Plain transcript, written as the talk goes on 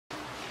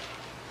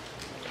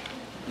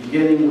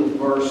beginning with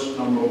verse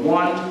number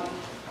 1,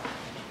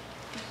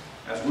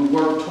 as we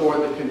work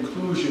toward the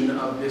conclusion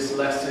of this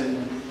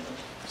lesson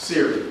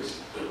series.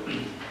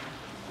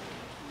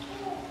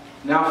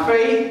 Now,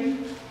 faith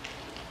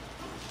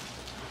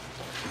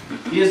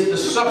is the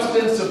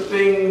substance of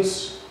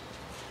things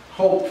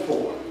hoped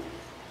for,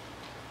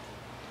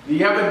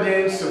 the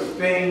evidence of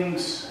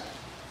things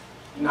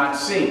not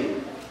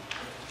seen.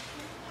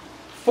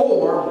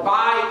 For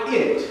by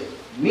it,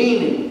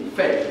 meaning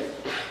faith,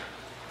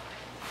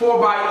 for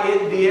by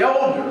it the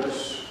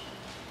elders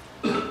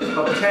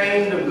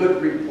obtained a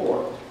good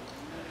report.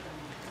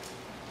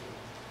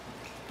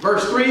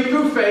 Verse 3,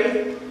 through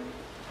faith,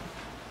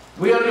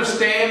 we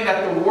understand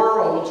that the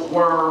worlds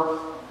were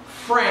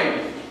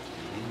framed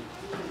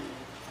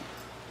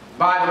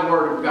by the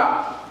Word of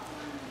God,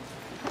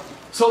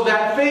 so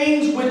that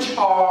things which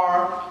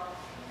are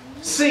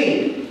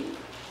seen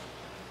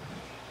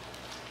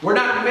were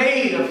not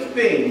made of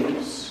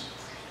things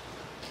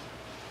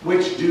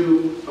which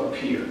do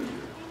appear.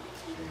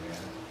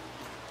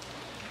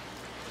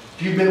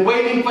 If you've been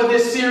waiting for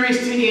this series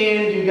to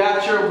end, you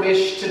got your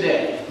wish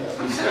today.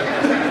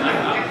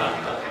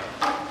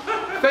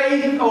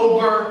 Faith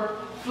over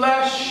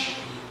flesh.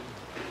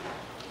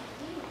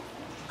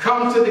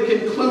 Come to the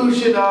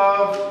conclusion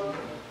of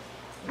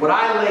what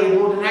I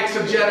labeled an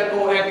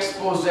exegetical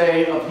expose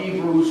of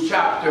Hebrews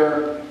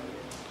chapter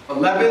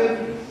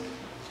 11.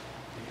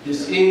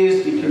 This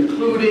is the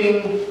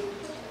concluding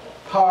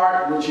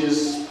part, which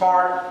is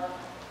part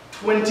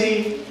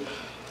 20,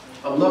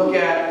 a look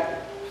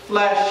at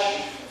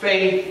flesh,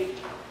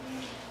 faith,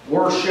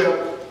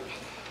 worship,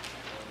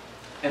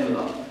 and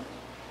love.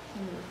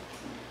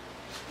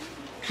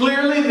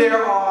 Clearly,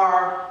 there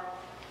are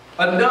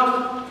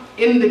enough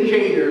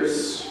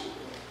indicators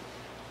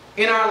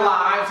in our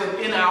lives and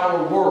in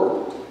our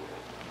world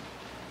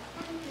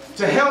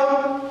to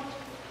help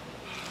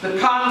the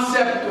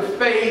concept of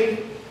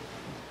faith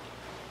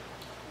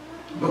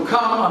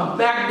become a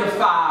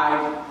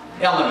magnified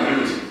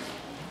element,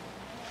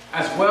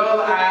 as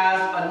well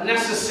as a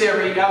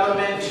necessary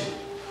element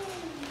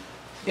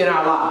in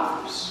our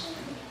lives.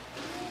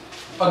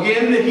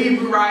 Again, the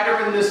Hebrew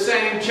writer in this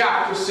same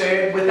chapter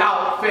said,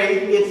 without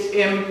faith it's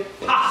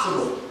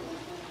impossible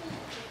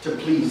to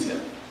please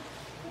Him.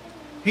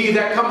 He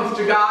that cometh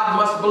to God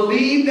must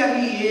believe that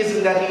He is,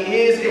 and that He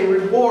is a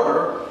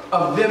rewarder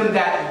of them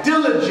that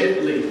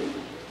diligently,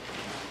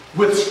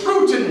 with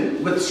scrutiny,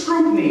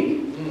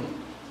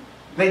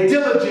 they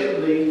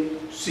diligently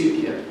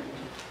seek Him.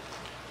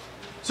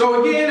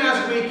 So again,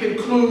 as we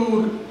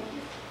conclude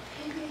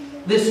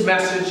this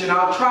message, and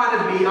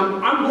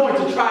I'm going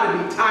to try to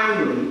be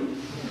timely.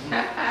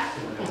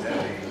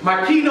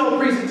 My keynote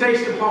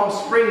presentation in Palm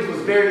Springs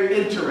was very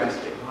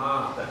interesting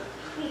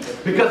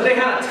because they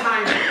had a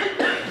timer.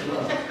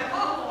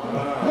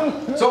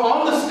 So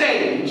on the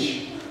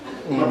stage,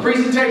 my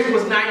presentation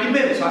was 90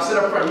 minutes. So I said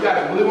up front, you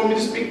guys really want me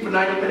to speak for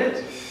 90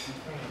 minutes?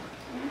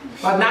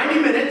 About 90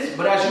 minutes,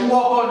 but as you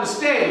walk on the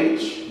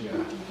stage,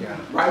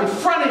 right in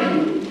front of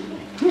you,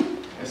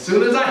 as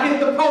soon as I hit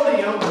the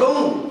podium,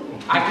 boom,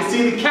 I can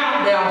see the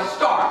countdown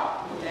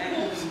start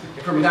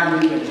for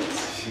 90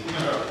 minutes.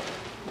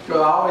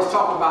 Because I always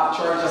talk about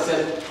church, I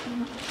said,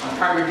 my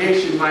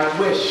congregation might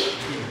wish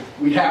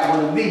we have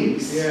one of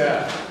these.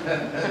 Yeah.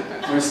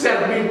 So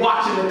instead of me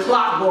watching the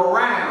clock go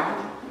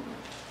around,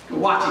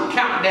 watch it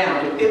count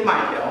down, it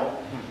might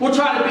help. We'll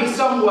try to be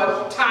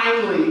somewhat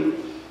timely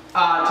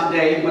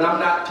today, but I'm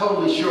not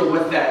totally sure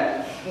what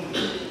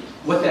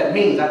that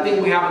means. I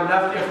think we have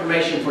enough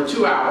information for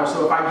 2 hours,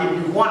 so if I give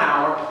you 1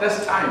 hour,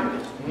 that's timely.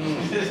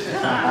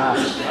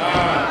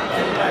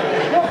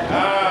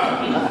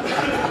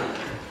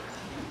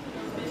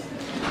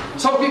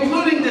 So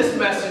concluding this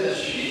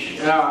message,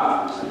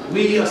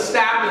 we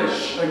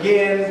establish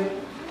again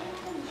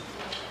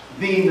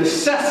the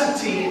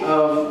necessity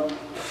of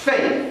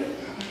faith,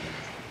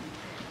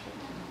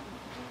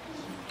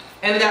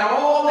 and that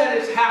all that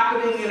is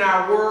happening in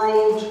our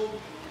world,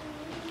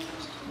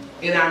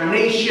 in our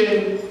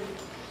nation,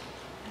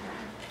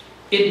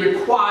 it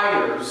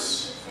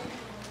requires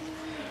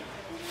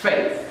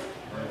faith.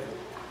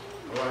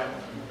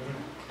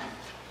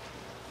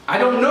 I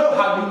don't know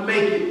how you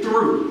make it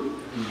through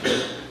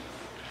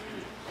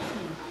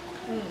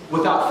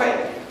without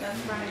faith. That's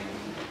right.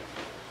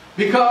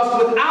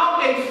 Because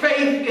without a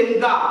faith in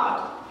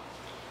God,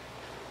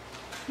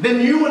 then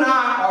you and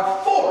I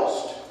are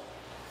forced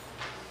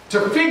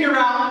to figure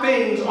out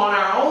things on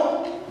our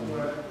own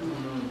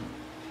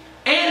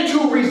and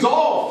to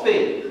resolve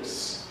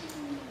things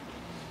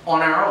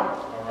on our own.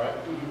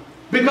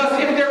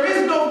 Because if there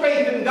is no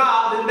faith in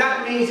God, then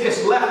that means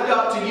it's left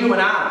up to you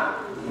and I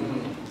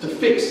to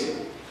fix it.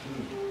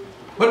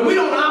 But we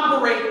don't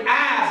operate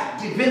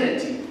as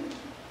divinity.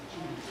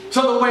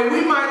 So the way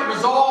we might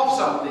resolve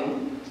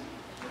something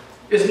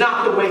is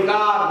not the way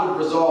God would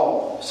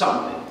resolve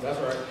something. That's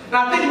right. And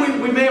I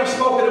think we may have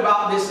spoken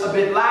about this a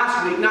bit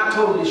last week, not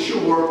totally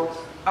sure.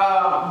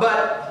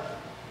 But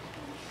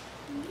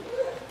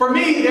for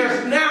me,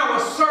 there's now a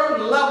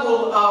certain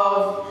level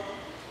of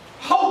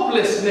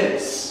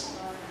hopelessness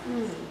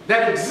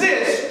that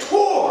exists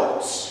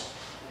towards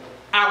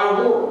our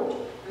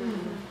world.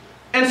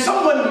 And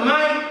someone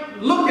might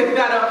look at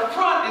that up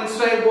front and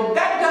say, well,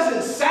 that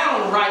doesn't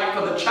sound right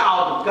for the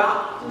child of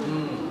God.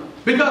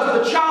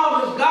 Because the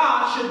child of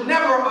God should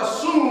never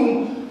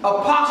assume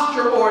a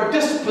posture or a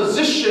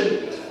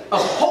disposition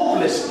of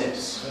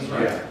hopelessness. That's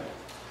right.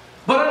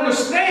 But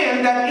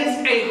understand that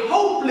it's a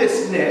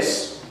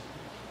hopelessness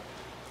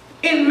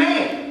in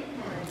man.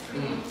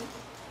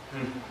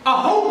 A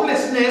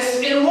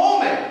hopelessness in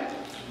woman.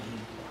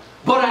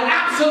 But an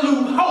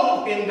absolute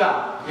hope in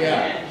God.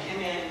 Yeah.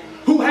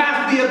 Who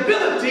has the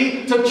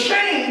ability to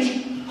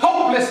change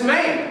hopeless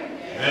man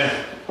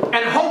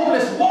and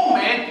hopeless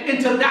woman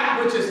into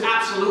that which is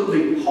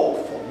absolutely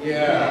hopeful.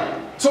 Yeah.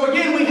 So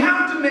again, we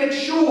have to make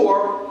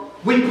sure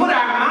we put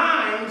our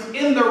minds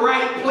in the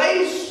right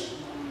place,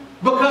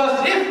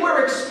 because if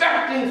we're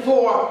expecting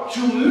for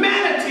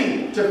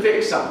humanity to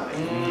fix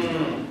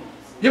something,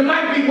 you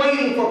might be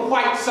waiting for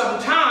quite some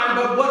time,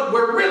 but what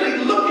we're really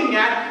looking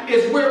at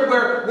is we're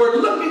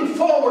looking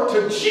forward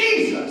to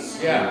Jesus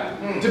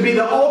to be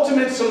the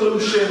ultimate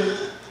solution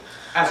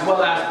as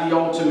well as the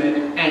ultimate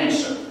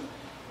answer.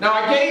 Now,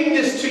 I gave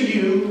this to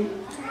you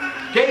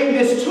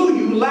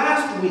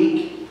last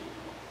week,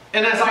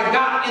 and as I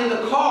got in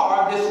the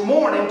car this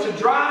morning to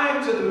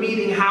drive to the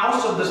meeting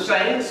house of the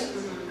saints,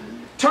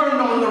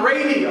 turned on the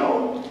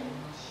radio,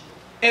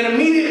 and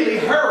immediately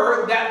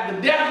heard that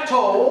the death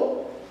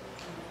toll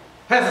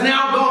has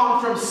now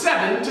gone from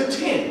 7 to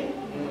 10.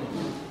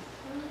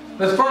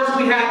 But first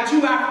we had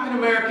 2 African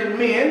American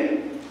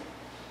men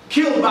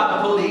killed by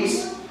the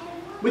police.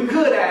 We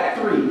could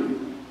add 3,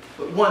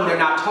 but one they're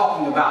not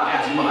talking about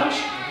as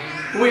much.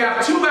 We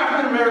have 2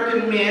 African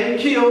American men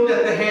killed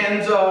at the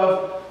hands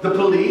of the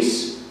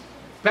police,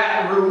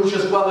 Baton Rouge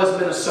as well as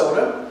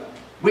Minnesota.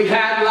 We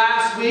had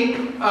last week,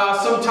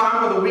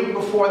 sometime or the week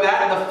before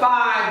that, the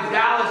 5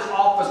 Dallas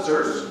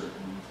officers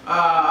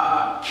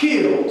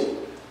killed.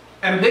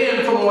 And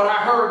then from what I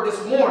heard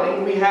this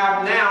morning, we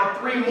have now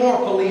 3 more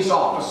police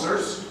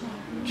officers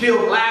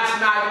killed last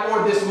night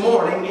or this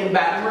morning in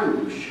Baton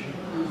Rouge.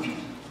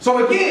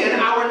 So again,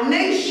 our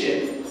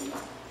nation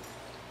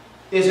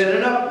is in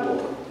an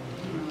uproar.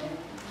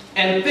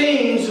 And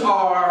things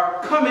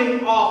are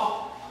coming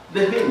off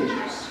the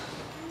hinges.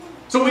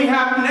 So we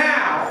have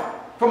now,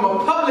 from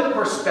a public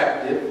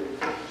perspective,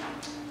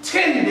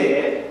 10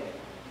 dead,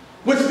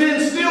 which then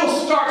still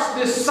starts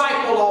this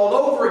cycle all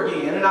over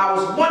again. And I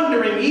was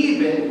wondering,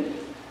 even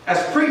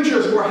as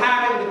preachers were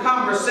having the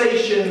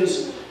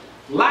conversations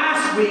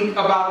last week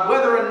about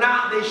whether or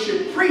not they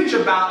should preach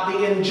about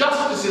the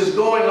injustices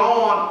going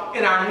on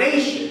in our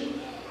nation,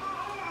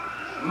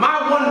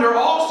 my wonder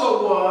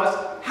also was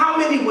how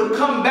many would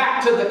come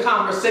back to the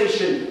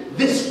conversation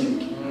this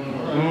week.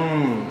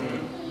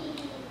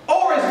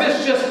 Or is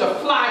this just a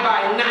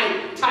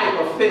fly-by-night type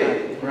of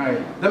thing?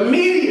 Right. The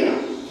media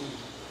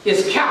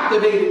is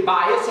captivated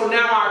by it, so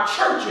now our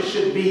churches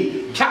should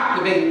be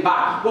captivated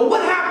by it. Well,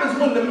 what happens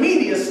when the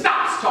media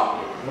stops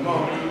talking? Come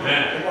on.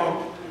 Come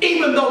on.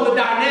 Even though the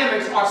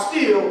dynamics are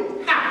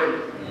still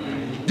happening.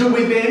 Do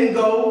we then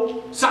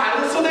go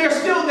silent? So there's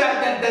still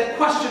that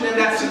question in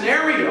that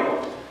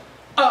scenario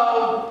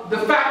of the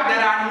fact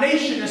that our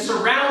nation is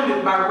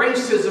surrounded by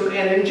racism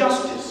and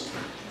injustice.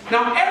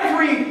 Now,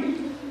 every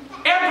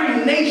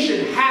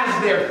nation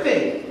has their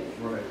thing.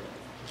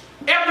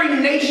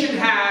 Every nation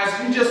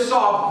has, you just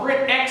saw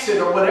Brit exit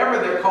or whatever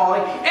they're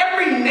calling,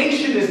 every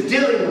nation is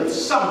dealing with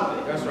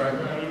something. That's right.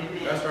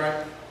 That's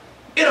right.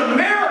 In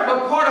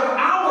America, part of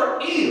our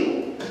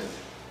ill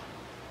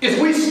is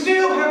we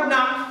still have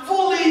not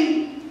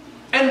fully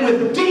and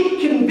with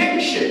deep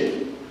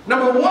conviction,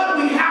 number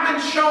one, we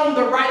haven't shown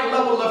the right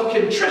level of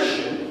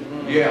contrition.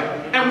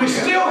 And we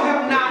still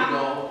have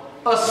not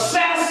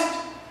assessed,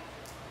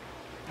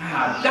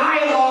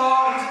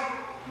 dialogued,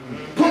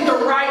 put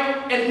the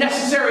right and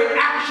necessary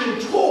action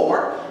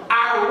toward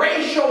our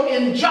racial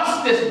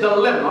injustice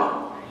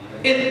dilemma.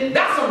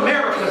 That's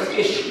America's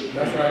issue.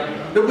 That's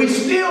right. That we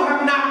still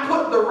have not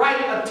put the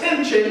right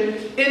attention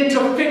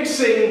into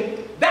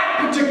fixing that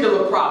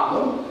particular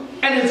problem.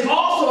 And it's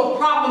also a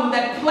problem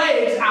that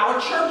plagues our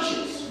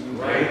churches.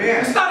 Right.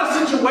 It's not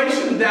a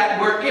situation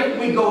that where if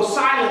we go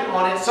silent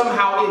on it,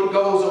 somehow it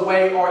goes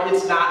away or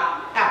it's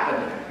not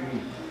happening.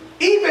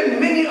 Even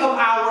many of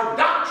our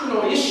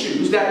doctrinal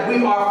issues that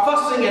we are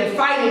fussing and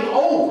fighting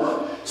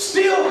over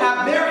still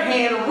have their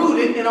hand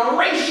rooted in a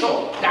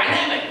racial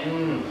dynamic.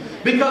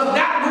 Because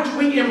that which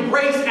we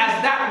embrace as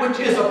that which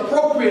is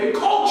appropriate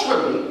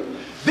culturally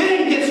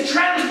then gets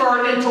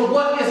transferred into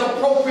what is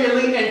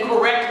appropriately and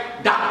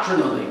correct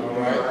doctrinally.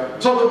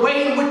 So the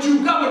way in which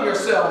you govern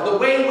yourself, the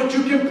way in which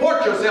you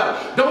comport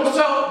yourself,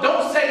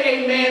 don't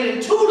say amen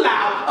in too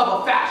loud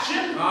of a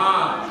fashion.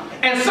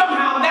 And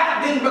somehow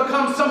that then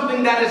becomes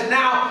something that is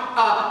now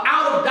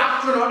out of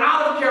doctrine or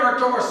out of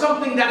character or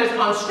something that is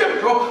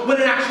unscriptural,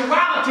 when in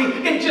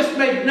actuality it just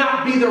may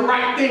not be the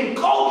right thing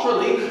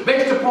culturally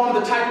based upon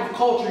the type of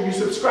culture you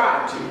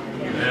subscribe to.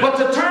 But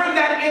to turn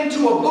that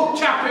into a book,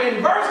 chapter,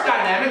 and verse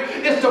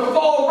dynamic is to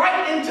fall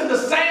right into the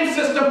same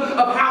system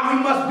of how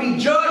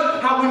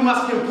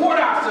must comport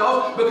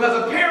ourselves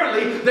because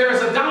apparently there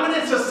is a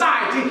dominant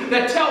society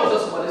that tells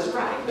us what is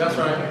right. That's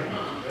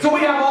right. So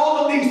we have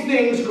all of these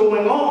things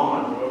going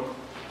on.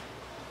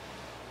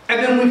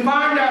 And then we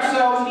find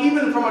ourselves,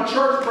 even from a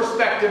church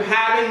perspective,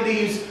 having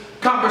these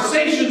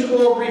conversations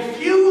or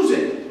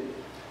refusing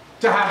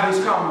to have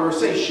these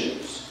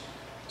conversations.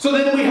 So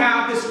then we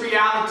have this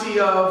reality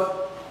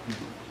of,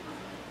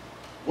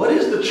 what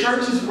is the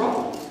church's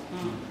role?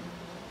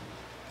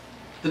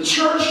 The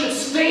church should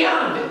stay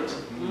out of it.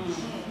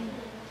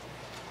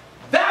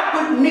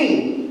 That would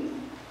mean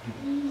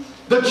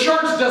the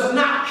church does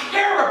not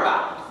care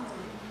about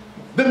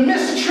the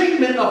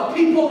mistreatment of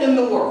people in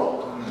the world.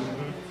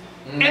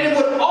 And it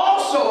would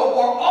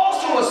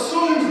also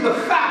assumes the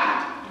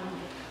fact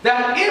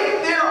that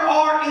if there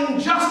are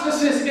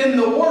injustices in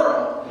the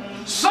world,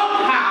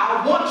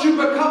 somehow, once you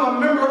become a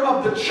member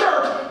of the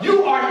church,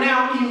 you are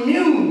now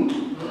immune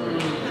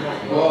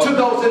to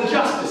those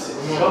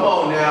injustices. Come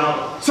on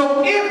now.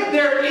 So if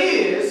there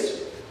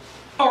is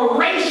a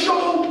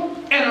racial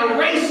and a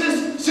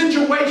racist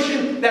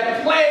situation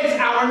that plagues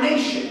our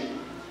nation,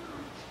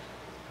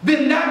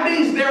 then that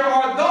means there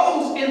are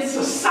those in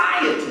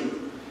society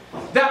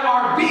that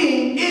are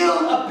being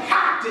ill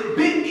impacted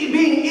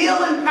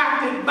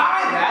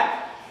by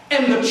that,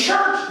 and the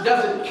church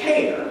doesn't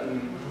care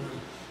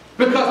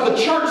because the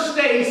church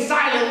stays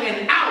silent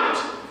and out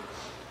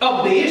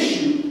of the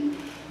issue.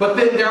 But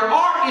then there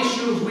are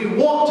issues we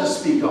want to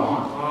speak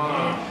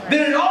on.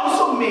 Then it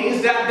also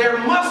means that there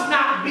must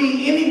not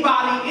be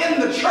anybody in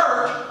the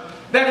church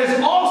that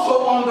is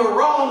also on the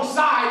wrong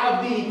side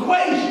of the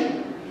equation.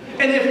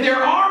 And if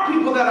there are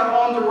people that are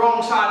on the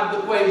wrong side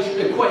of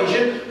the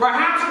equation,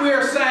 perhaps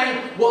we're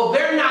saying, well,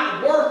 they're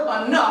not worth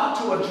enough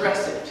to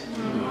address it.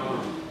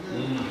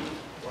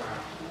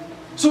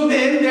 So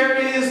then there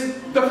is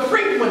the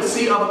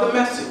frequency of the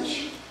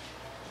message.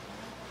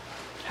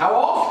 How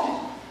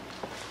often?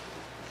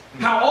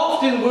 How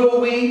often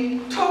will we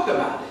talk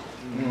about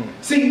it?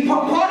 See,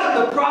 part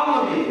of the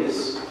problem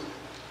is,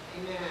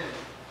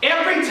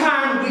 every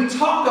time we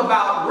talk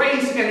about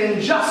race and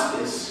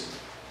injustice,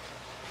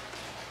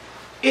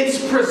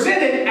 it's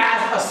presented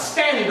as a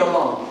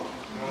standalone.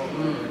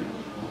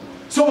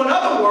 So in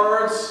other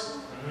words,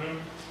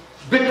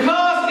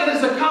 because it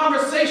is a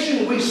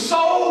conversation we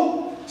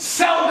so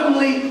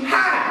seldomly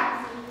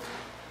have,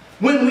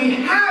 when we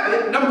have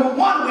it, number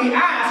one, we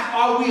ask,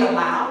 are we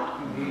allowed?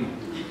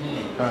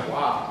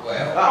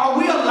 Are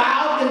we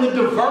allowed in the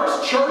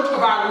diverse church of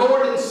our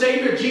Lord and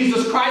Savior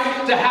Jesus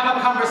Christ to have a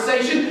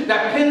conversation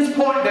that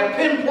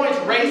pinpoints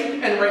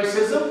race and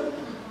racism?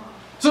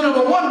 So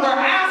number one, we're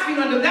asking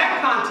under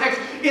that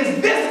context,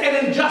 is this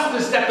an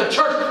injustice that the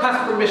church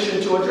has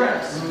permission to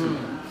address?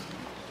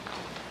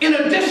 In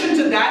addition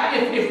to that,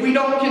 if we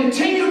don't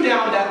continue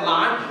down that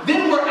line,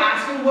 then we're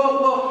asking,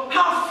 well,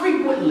 how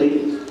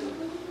frequently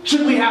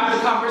should we have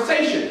the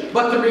conversation?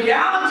 But the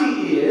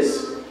reality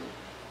is,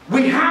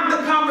 we have the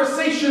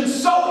conversation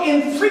so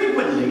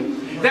infrequently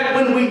that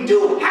when we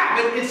do have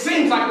it, it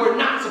seems like we're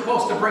not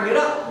supposed to bring it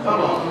up.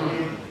 Come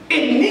on.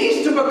 It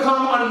needs to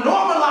become a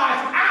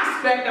normalized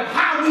aspect of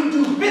how we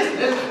do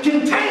business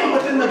contained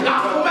within the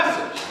gospel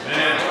message.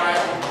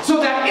 Amen.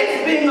 So that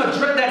it's being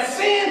addressed, that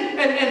sin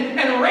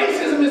and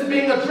racism is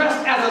being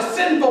addressed as a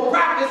sinful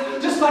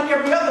practice, just like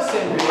every other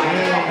sin we like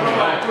to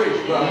talk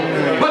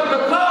about. But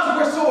because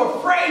we're so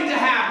afraid to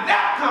have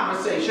that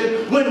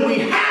conversation, when we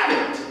have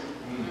it,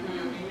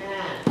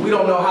 we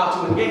don't know how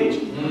to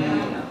engage it.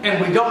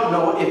 And we don't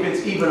know if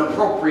it's even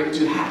appropriate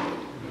to have it.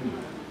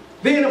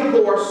 Then, of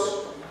course,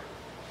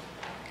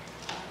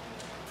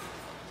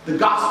 the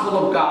gospel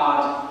of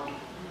God,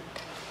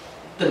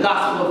 the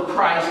gospel of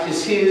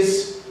Christ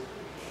is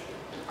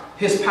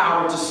his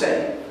power to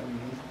save.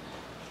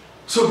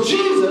 So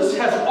Jesus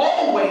has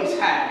always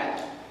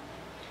had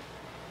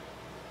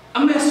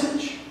a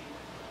message.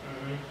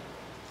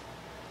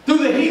 Through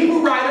the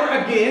Hebrew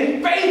writer,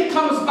 again, faith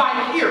comes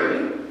by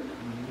hearing.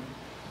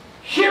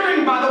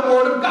 Hearing by the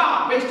word of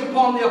God, based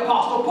upon the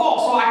Apostle Paul.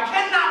 So I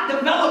cannot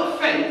develop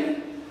faith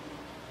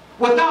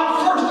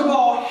without first of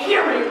all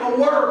hearing a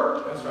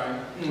word. That's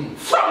right.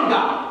 From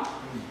God.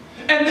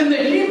 And then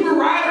the Hebrew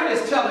writer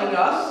is telling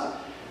us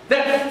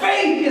that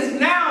faith is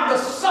now the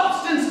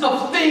substance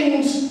of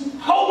things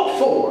hoped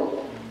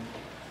for,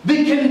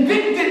 the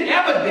convicted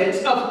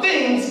evidence of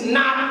things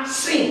not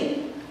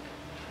seen.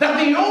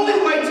 That the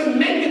only way to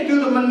make it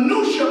through the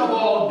minutia of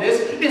all of this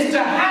is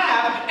to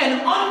have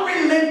an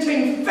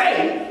unrelenting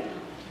faith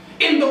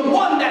in the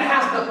one that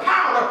has the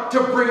power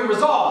to bring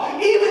resolve,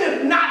 even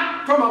if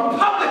not from a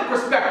public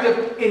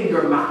perspective in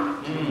your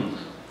mind.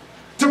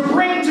 To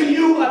bring to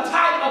you a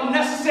type of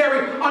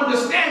necessary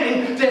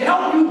understanding to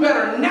help you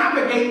better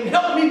navigate and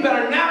help me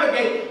better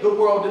navigate the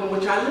world in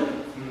which I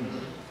live.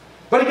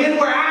 But again,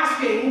 we're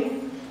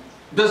asking,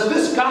 does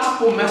this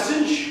gospel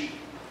message,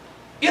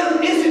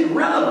 is it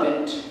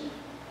relevant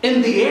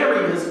in the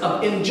areas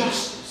of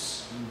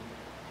injustice?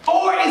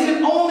 Or is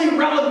it only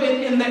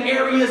relevant in the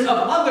areas of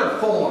other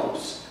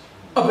forms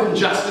of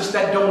injustice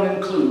that don't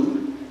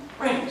include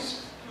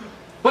race?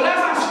 But as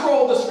I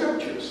scroll the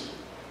scriptures,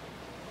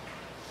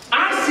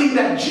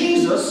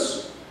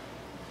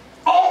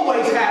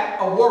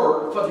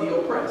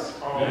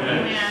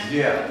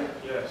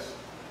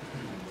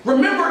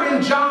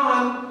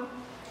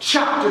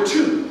 chapter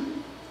 2.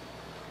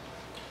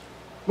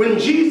 When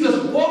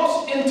Jesus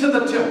walks into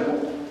the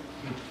temple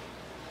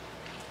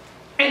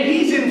and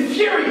he's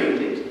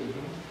infuriated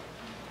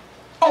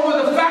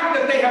over the fact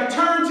that they have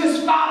turned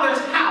his father's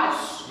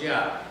house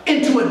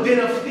into a den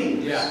of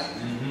thieves.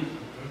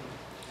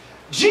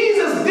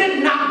 Jesus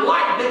did not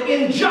like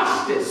the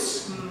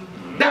injustice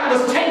that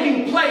was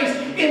taking place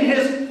in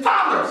his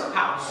father's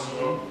house.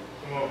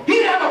 He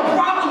didn't have a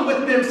problem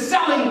with them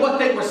selling what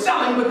they were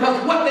selling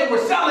because what they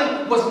were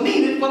selling was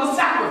needed for the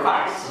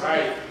sacrifice.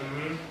 Right.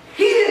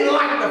 He didn't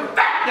like the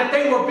fact that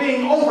they were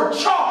being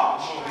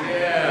overcharged.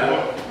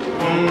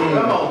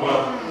 Come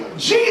on.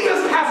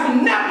 Jesus has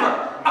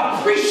never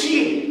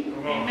appreciated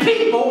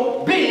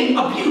people being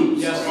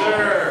abused. Yes,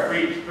 sir.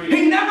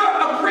 He never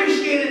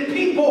appreciated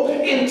people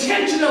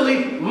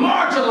intentionally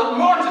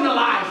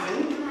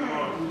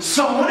marginalizing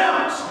someone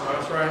else.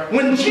 That's right.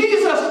 When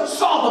Jesus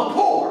saw the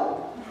poor,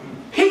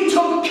 he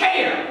took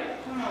care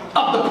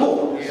of the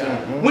poor.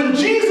 When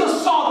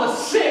Jesus saw the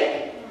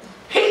sick,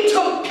 he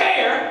took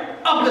care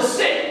of the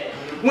sick.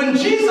 When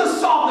Jesus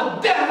saw the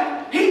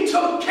deaf, he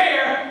took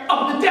care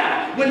of the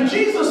deaf. When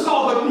Jesus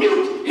saw the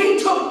mute, he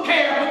took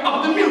care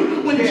of the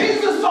mute. When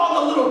Jesus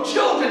saw the little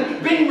children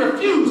being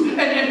refused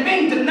and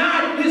being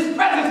denied his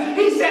presence,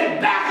 he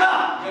said, back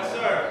up. Yes,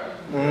 sir.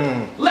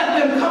 Let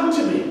them come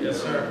to me.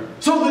 Yes, sir.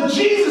 So the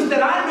Jesus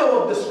that I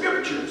know of the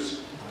scriptures,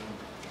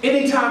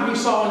 anytime he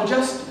saw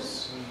injustice,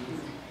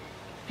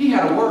 he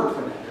had a word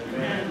for that.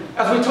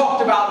 As we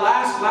talked about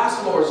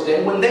last Lord's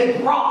Day, when they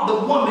brought the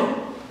woman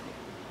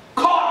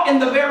caught in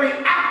the very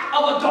act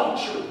of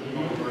adultery,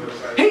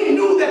 he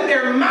knew that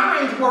their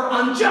minds were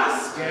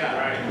unjust.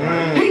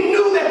 He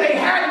knew that they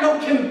had no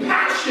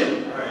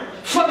compassion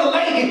for the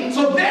lady.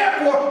 So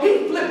therefore,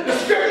 he flipped the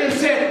script and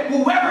said,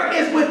 whoever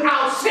is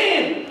without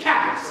sin,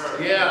 cast.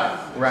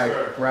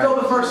 Throw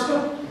the first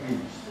stone.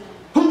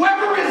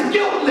 Whoever is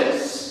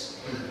guiltless,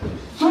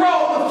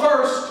 throw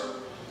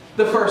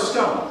the first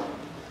stone.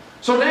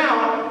 So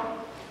now,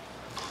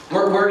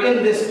 we're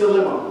in this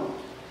dilemma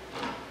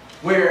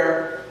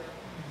where,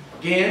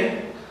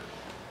 again,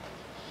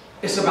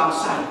 it's about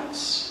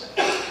silence.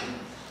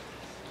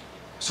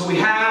 So we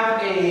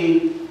have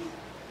a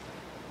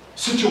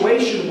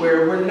situation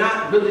where we're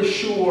not really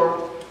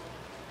sure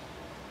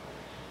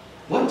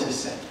what to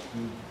say.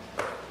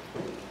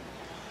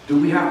 Do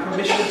we have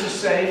permission to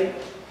say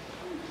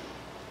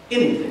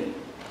anything?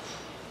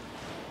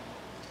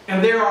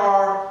 And there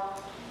are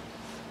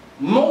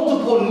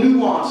multiple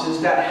nuances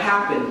that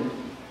happen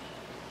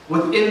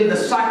within the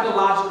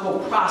psychological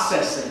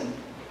processing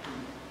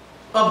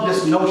of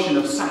this notion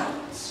of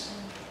silence.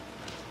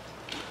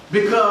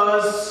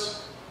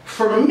 Because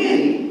for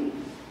many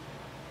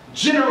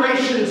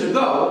generations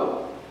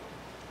ago,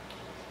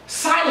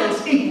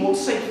 silence equaled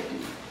safety.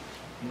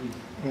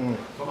 Come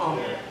on.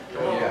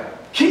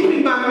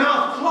 Keeping my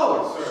mouth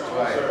closed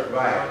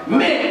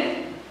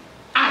meant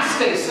I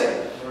stay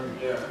safe.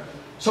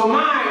 So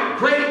my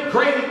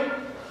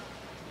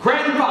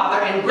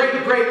great-great-grandfather and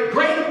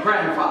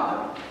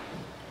great-great-great-grandfather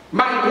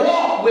might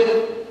walk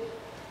with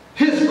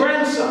his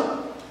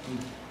grandson,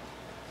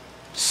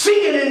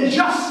 see an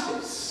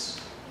injustice,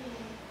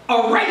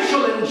 a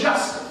racial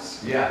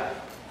injustice.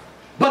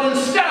 But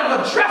instead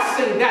of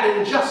addressing that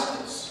injustice,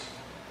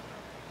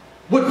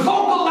 would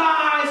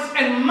vocalize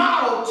and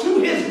model to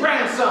his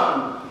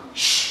grandson,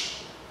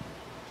 shh,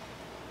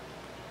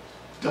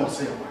 don't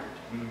say a word.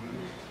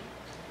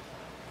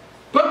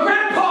 But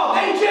Grandpa,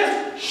 they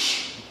just,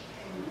 shh,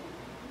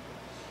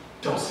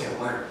 don't say a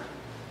word.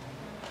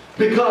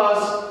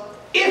 Because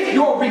if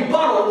your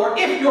rebuttal or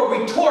if your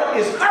retort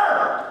is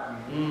heard,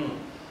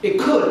 it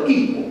could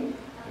equal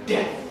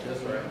death.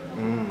 That's right.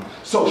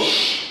 So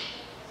shh,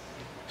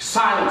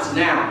 silence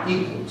now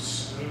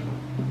equals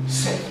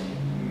safety.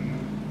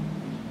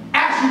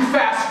 As you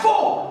fast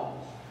forward,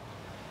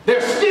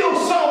 there's still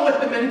some with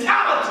the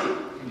mentality,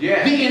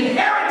 the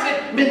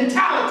inherited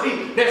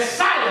mentality that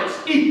silence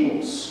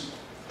equals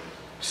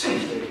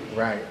safety.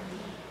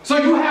 So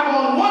you have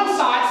on one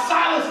side,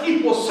 silence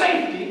equals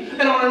safety,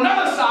 and on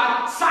another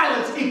side,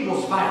 silence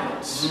equals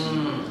violence.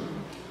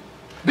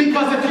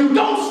 Because if you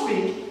don't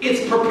speak,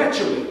 it's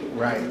perpetuated.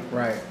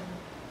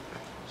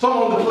 So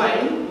I'm on the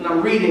plane, and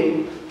I'm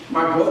reading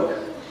my book.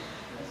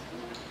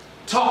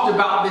 Talked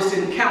about this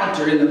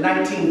encounter in the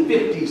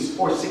 1950s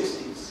or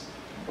 60s.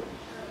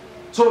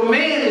 So a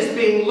man is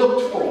being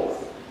looked for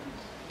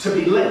to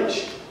be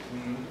lynched.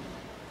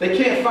 They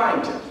can't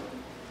find him.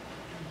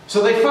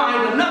 So they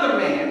find another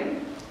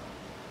man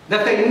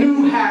that they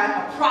knew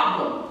had a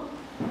problem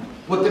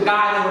with the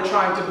guy they were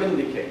trying to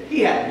vindicate.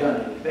 He hadn't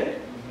done anything.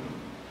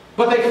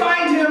 But they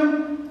find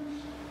him,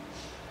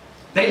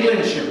 they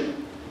lynch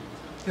him.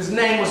 His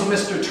name was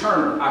Mr.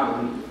 Turner, I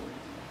believe.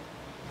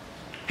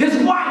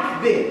 His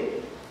wife then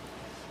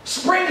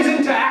springs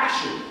into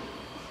action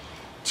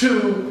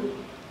to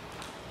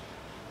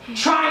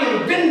try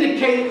and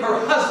vindicate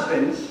her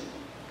husband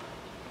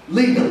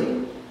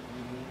legally.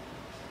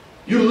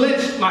 You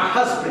lynched my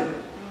husband.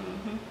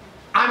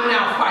 I'm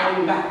now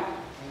fighting back.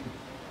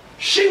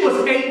 She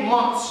was 8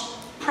 months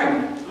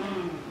pregnant.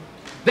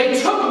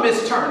 They took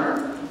Miss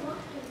Turner,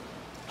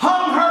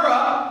 hung her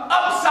up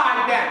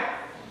upside down,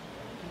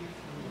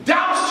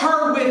 doused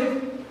her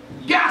with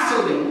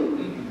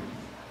gasoline,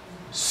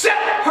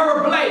 set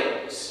her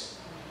ablaze.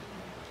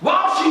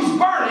 While she's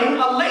burning,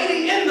 a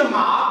lady in the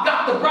mob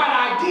got the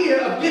bright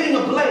idea of getting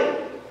a blade.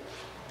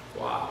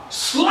 Wow.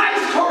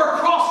 Sliced her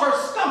across her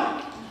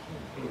stomach.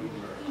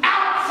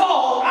 Out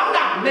falls, I'm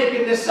not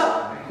making this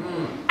up.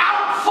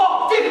 Out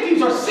falls,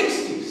 50s or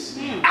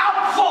 60s.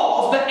 Out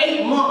falls the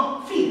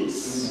 8-month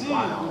fetus.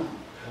 Wow.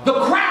 The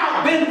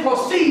crowd then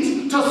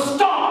proceeds to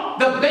stomp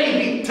the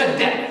baby to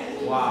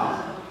death.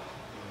 Wow.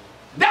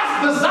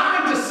 That's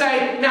designed to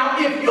say, now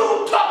if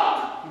you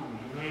talk,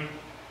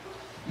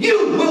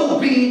 you will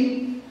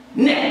be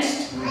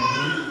next.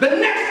 The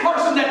next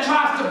person that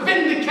tries to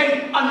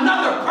vindicate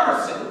another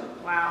person,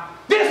 wow,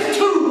 this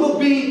too will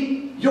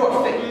be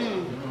your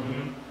fate.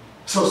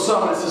 So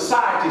some in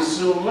society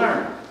soon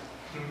learn.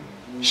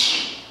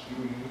 Shh.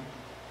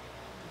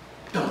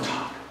 Don't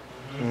talk.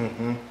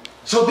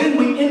 So then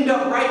we end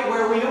up right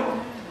where we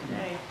are.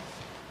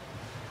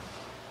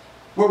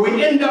 Where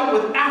we end up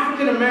with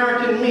African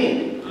American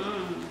men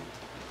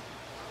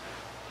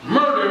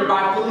murdered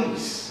by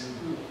police,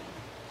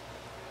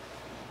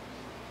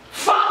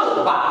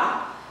 followed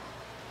by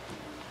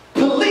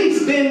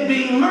police then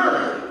being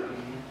murdered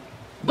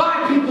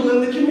by people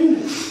in the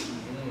community,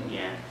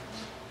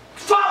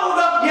 followed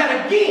up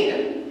yet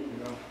again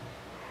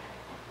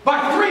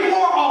by 3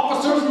 more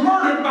officers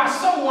murdered by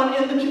someone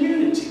in the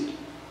community.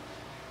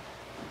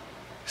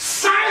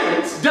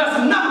 Silence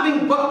does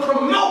nothing but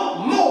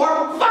promote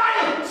more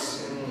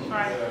violence.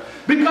 Right.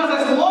 Because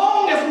as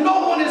long as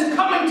no one is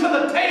coming to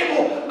the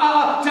table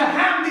to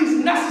have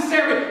these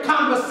necessary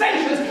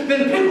conversations,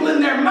 then people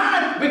in their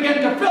mind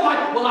begin to feel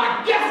like, well,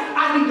 I guess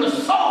I need to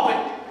solve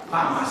it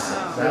by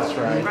myself. That's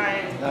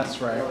right.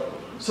 That's right.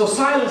 So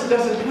silence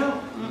doesn't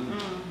help.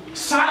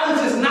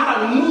 Silence is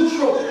not a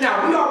neutral.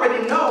 Now, we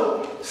already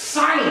know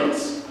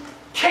silence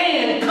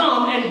can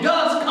come and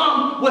does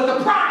come with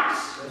a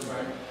price.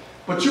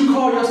 But you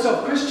call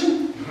yourself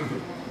Christian?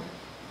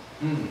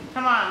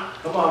 Come on.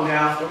 Come on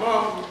now. Come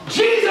on.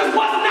 Jesus was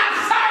not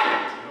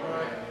silent.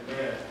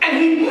 And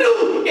he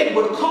knew it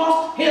would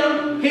cost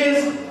him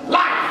his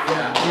life.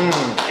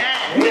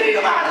 Many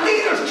of our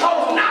leaders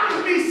chose not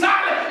to be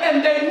silent,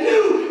 and they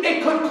knew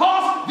it could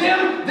cost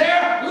them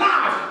their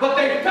lives. But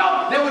they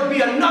felt there would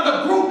be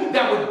another group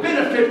that would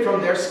benefit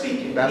from their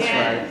speaking. That's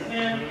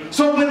right.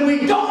 So when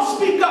we don't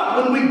speak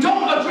up, when we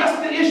don't address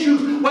the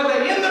issues,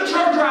 whether in the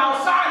church or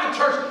outside the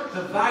church,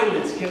 the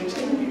violence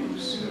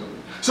continues.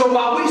 So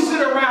while we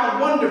sit around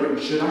wondering,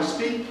 should I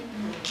speak?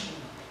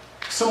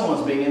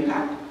 Someone's being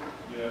impacted.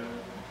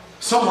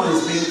 Someone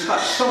is being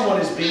touched. Someone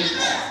is being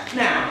harmed.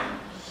 Now,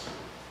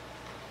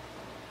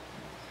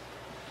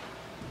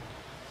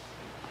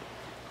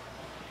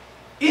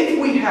 if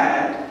we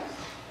had,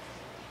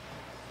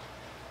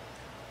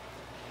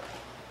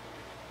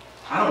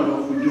 I don't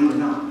know if we do or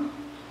not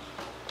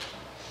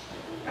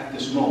at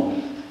this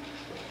moment,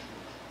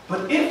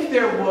 but if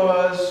there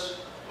was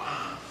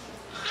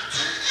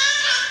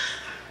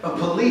a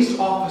police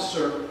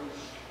officer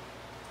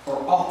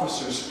or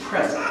officers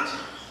present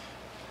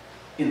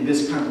in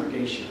this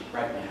congregation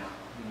right now,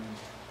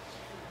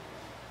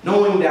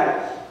 knowing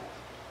that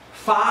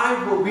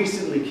 5 were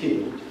recently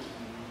killed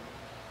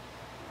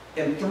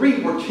and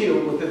 3 were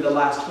killed within the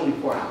last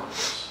 24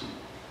 hours,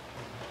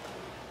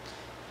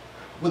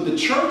 would the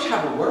church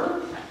have a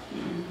word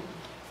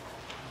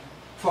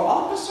for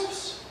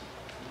officers?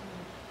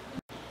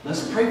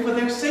 Let's pray for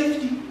their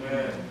safety.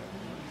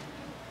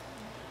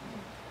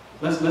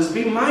 Let's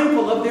be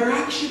mindful of their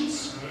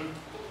actions.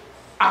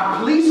 Our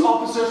police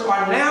officers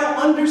are now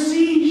under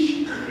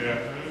siege.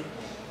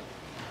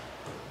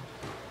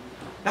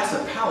 That's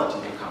a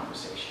palatable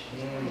conversation.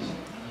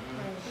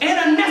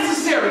 And a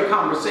necessary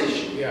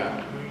conversation.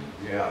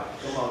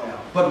 Come on now.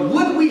 But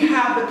would we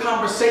have the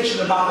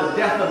conversation about the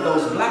death of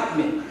those black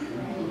men?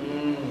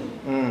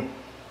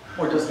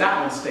 Or does that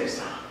one stay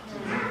silent?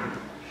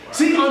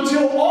 See,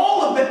 until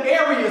all of the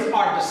areas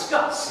are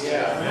discussed.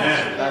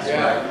 That's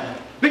right.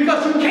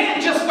 Because you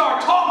can't just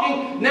start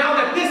talking now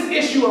that this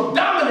issue of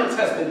dominance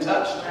has been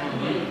touched.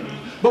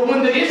 But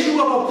when the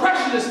issue of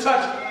oppression is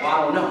touched, well,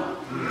 I don't know.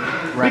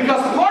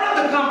 Because part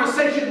of the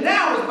conversation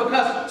now is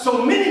because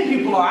so many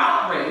people are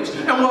outraged,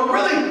 and what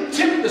really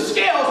tipped the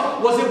scales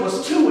was it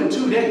was 2 in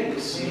 2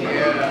 days.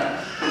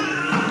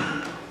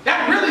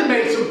 That really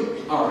made some.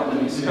 All right,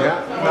 let me see.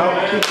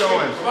 No, keep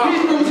going.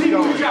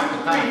 Hebrews chapter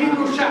 3.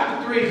 Hebrews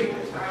chapter 3.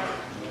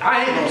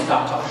 I ain't gonna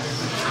stop talking.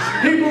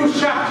 Hebrews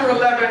chapter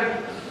 11.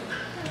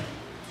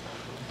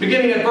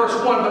 Beginning at verse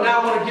 1, but now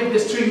I want to give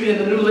this to you in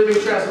the New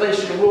Living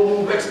Translation, and we'll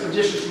move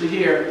expeditiously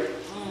here.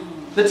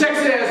 The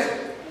text says,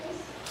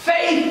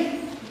 faith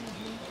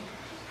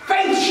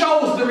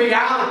shows the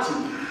reality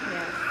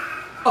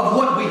of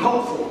what we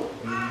hope for.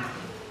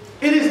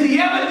 It is the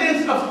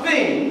evidence of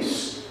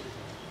things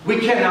we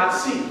cannot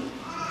see.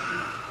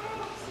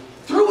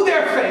 Through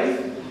their faith,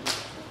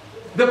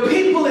 the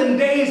people in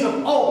days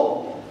of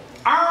old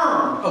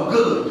earned a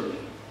good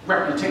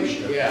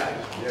reputation. Yeah.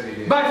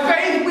 By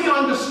faith, we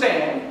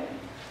understand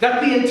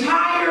that the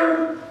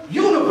entire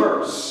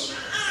universe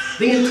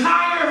was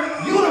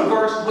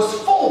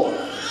formed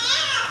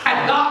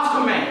at God's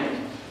command.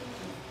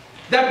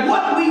 That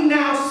what we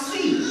now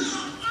see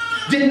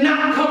did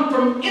not come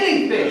from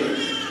anything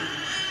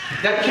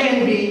that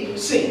can be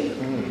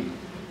seen.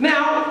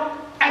 Now,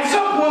 at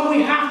some point,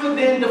 we have to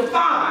then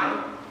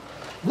define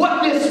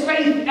what this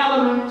faith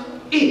element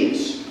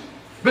is.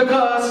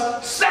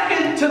 Because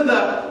second to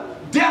the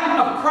death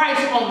of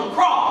Christ on the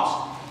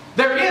cross,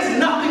 there is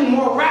nothing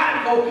more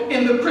radical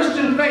in the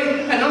Christian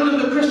faith and under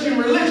the Christian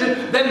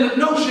religion than the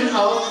notion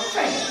of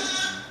faith.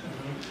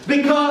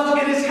 Because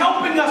it is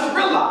helping us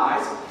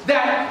realize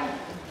that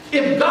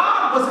if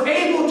God was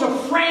able to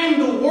frame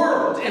the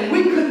world, and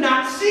we could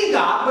not see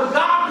God, but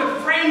God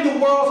could frame the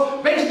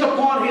world based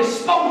upon His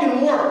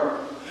spoken word,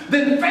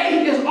 then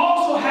faith is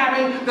also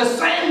having the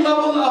same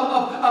level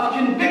of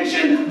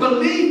conviction,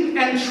 belief,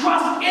 and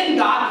trust in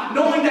God,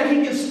 knowing that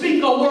He can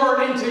speak a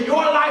word into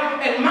your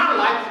life and my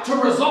life to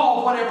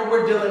resolve whatever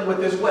we're dealing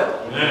with as well.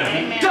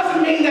 Amen.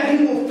 Doesn't mean that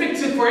He will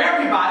fix it for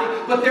everybody,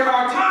 but there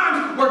are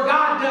times where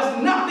God does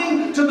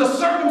nothing to the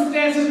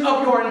circumstances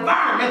of your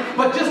environment,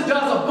 but just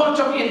does a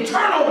bunch of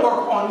internal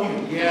work on you.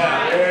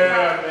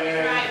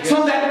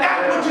 So that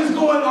which is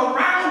going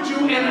around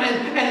you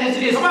and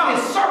is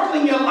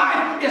circling your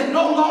life is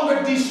no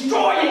longer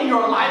destroying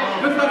your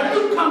life, because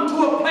you come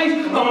to a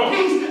place of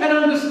peace and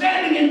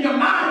understanding in your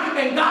mind,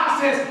 and God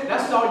says,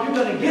 that's all you're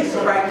going to get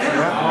for right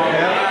now.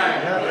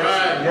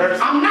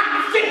 I'm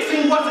not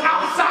fixing what's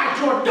outside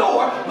your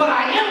door, but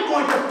I am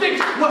going to fix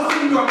what's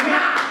in your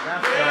mind.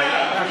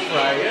 That's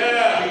right.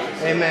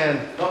 Amen.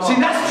 See,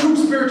 that's true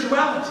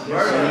spirituality.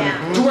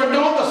 To where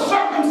no, the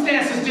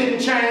circumstances didn't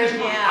change,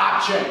 I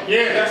changed.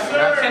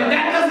 And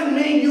that doesn't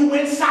mean you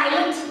went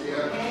silent.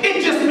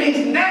 It just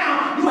means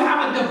now you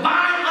have a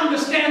divine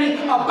understanding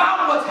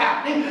about what's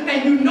happening,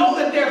 and you know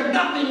that there's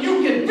nothing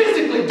you can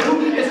physically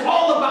do. It's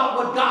all about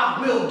what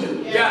God will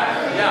do.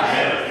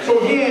 So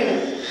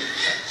again,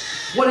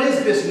 what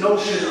is this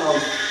notion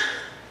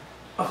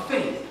of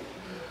faith?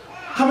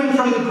 Coming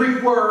from the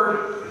Greek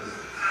word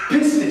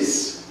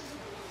pistis,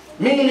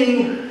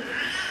 meaning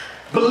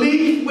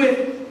belief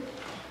with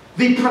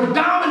the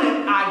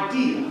predominant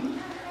idea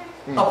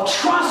of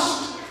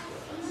trust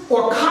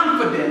or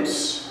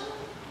confidence,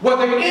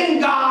 whether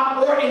in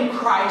God or in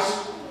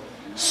Christ,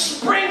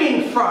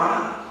 springing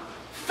from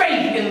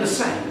faith in the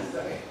same.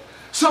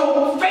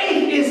 So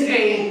faith is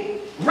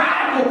a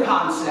radical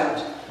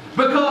concept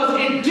because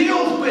it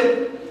deals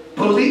with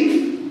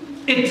belief,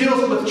 it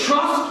deals with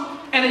trust,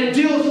 and it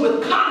deals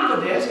with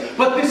confidence,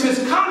 but this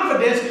is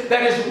confidence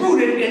that is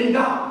rooted in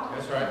God.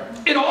 That's right.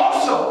 It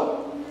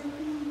also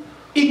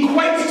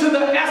equates to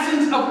the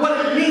essence of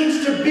what it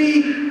means to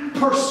be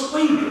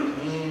persuaded.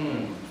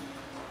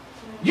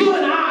 You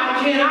and I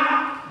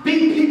cannot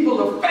be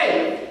people of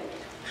faith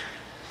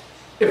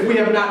if we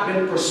have not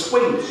been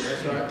persuaded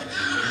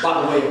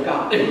by the way of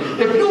God.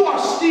 If you are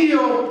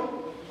still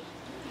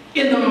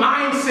in the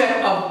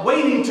mindset of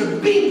waiting to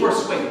be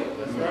persuaded,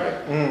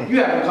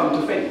 you haven't come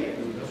to faith yet.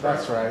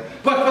 That's right.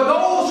 But for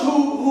those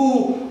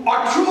who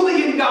are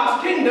truly in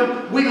God's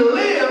kingdom, we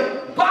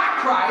live by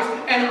Christ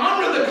and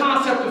under the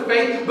concept of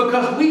faith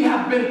because we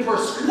have been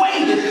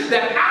persuaded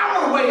that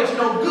our way is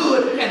no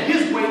good and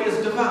His way is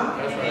divine.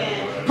 That's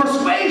right.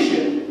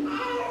 Persuasion,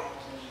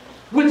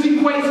 which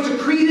equates to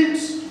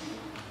credence,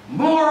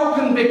 moral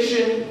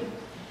conviction,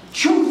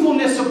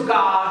 truthfulness of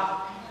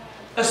God,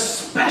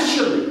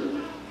 especially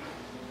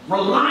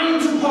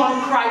reliance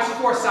upon Christ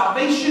for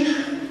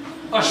salvation,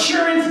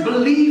 assurance,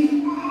 belief,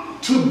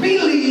 to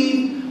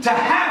believe, to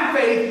have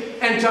faith,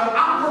 and to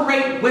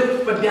operate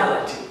with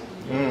fidelity.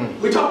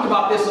 We talked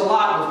about this a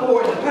lot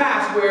before in the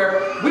past,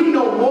 where we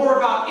know more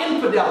about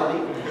infidelity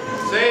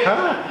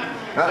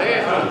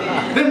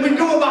than we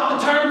do about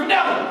the term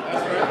fidelity.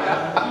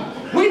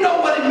 We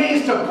know what it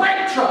means to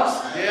break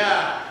trust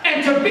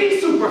and to be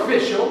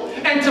superficial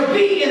and to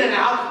be in and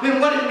out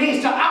than what it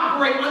means to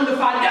operate under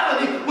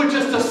fidelity, which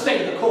is to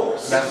stay the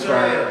course. That's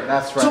right.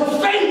 That's right. So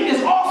faith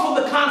is also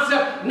the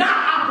concept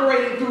not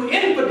operating through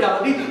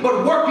infidelity,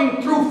 but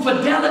working through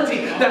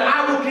fidelity, that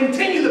I will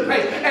continue the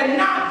pace, and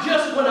not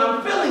just when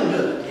I'm feeling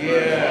good.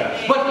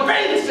 But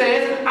faith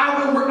says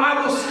I will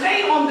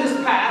stay on this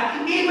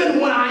path even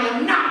when I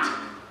am not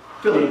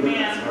feeling good.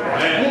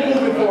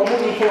 Moving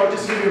forward,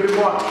 just to give you a bit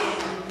more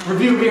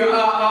review here.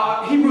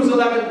 Hebrews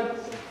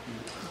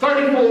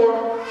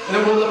 11:34, and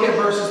then we'll look at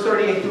verses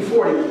 38 through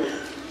 40.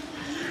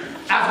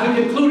 As we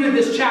concluded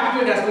this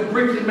chapter, and as we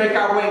briefly make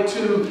our way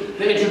to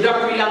the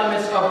introductory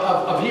elements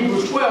of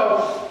Hebrews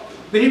 12,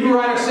 the Hebrew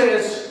writer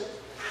says,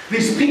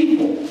 these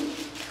people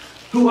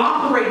who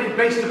operated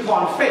based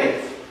upon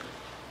faith,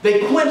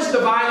 they quenched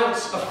the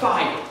violence of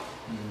fire,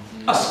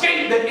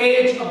 escaped the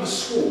edge of the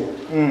sword.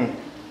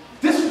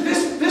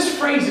 This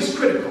phrase is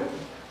critical.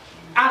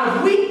 Out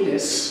of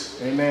weakness,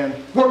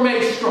 we're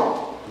made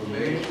strong.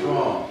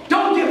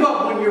 Don't give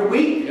up when you're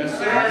weak. Know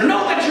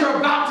that you're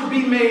about to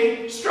be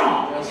made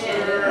strong.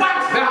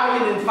 Wax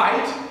valiant in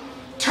fight.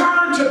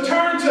 Turn to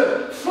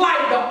to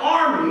flight the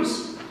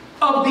armies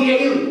of the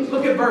aliens.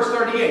 Look at verse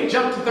 38.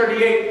 Jump to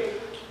 38.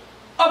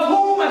 Of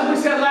whom, as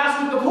we said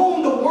last week, of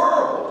whom the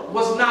world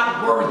was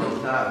not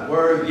worthy. Not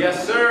worthy.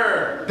 Yes,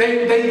 sir.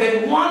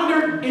 They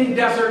wandered in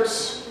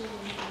deserts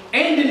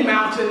and in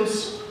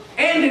mountains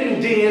and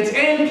in dens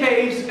and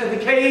caves and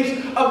the caves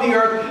of the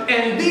earth.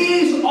 And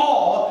these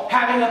all,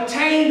 having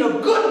obtained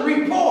a good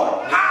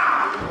report,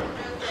 how?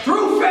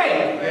 Through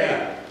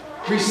faith,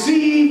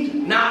 received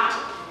not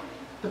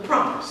the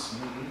promise.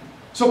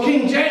 So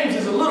King James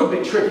is a little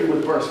bit tricky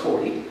with verse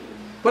 40.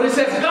 But it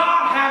says,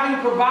 God having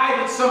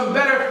provided some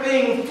better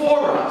thing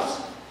for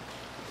us,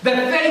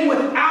 that they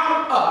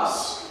without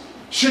us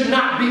should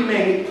not be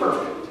made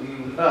perfect.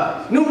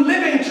 New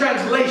Living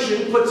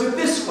Translation puts it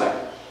this way.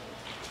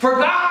 For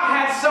God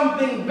had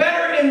something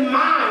better in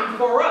mind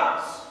for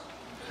us,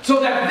 so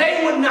that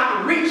they would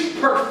not reach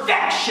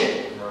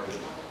perfection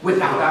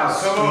without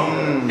us.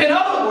 In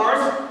other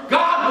words,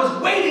 God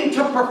was waiting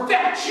to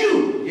perfect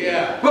you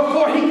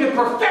before he could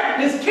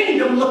perfect his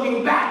kingdom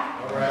looking back.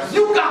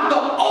 You got the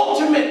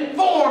ultimate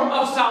form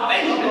of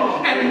salvation,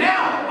 and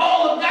now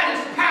all of that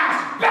is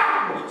passed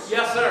backwards.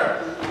 Yes,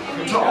 sir.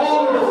 To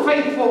all of the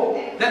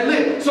faithful that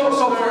live. So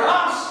for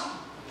us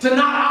to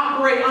not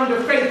operate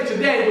under faith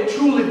today would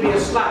truly be a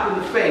slap in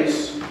the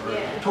face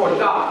toward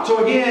God.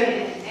 So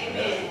again,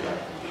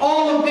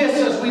 all of this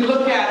as we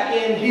look at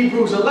in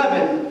Hebrews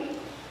 11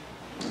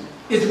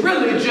 is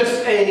really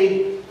just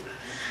a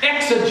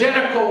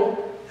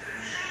exegetical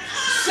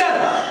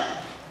setup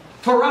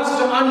for us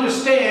to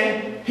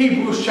understand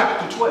Hebrews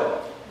chapter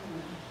 12.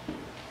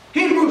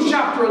 Hebrews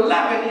chapter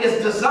 11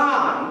 is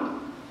designed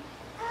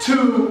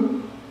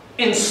to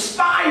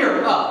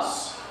inspire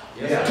us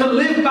to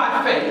live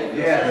by faith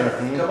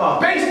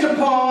based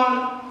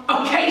upon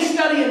a case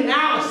study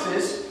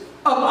analysis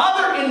of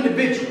other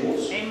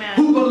individuals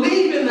who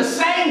believe in the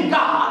same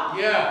God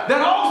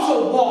that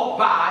also walk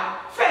by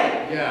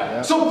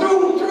faith. So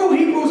through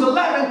Hebrews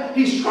 11,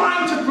 he's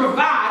trying to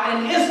provide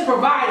and is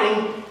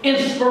providing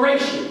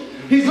inspiration.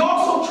 He's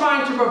also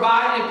trying to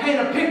provide and paint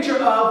a picture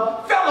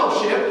of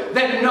fellowship,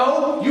 that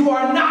no, you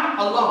are not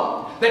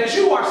alone, that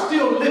you are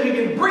still living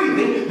and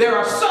breathing. There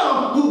are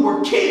some who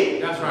were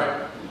killed. That's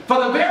right.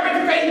 For the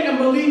very faith and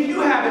belief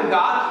you have in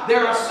God,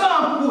 there are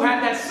some who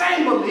had that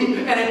same belief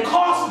and it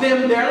cost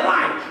them their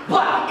life.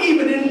 But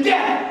even in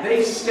death,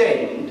 they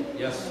stayed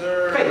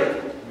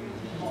faithful.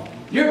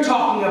 You're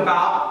talking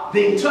about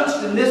being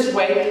touched in this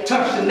way,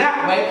 touched in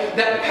that way,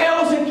 that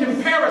pales in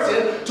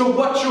comparison to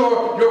what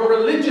your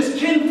religious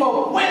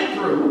kinfolk went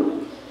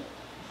through.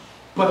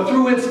 But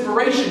through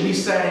inspiration,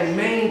 he's saying,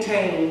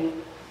 maintain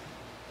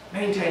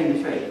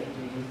the faith.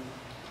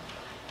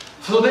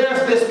 So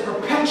there's this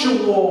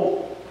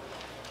perpetual,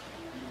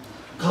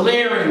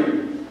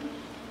 glaring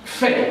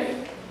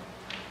faith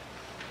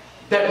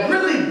that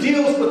really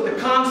deals with the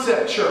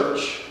concept,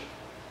 church,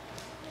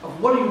 of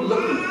what are you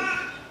looking at?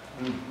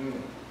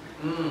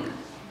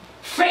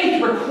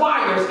 Faith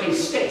requires a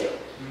stare.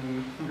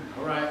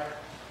 All right.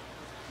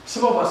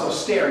 Some of us are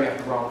staring at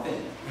the wrong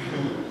thing.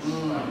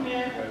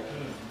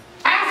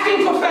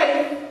 Asking for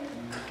faith.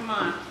 Come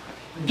on.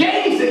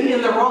 Gazing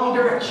in the wrong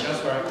direction.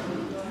 That's right.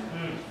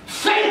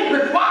 Faith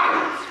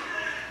requires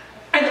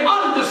an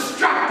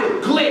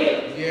undistracted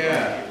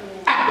glare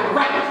at the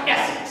right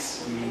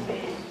essence.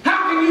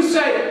 How can you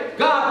say,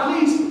 God,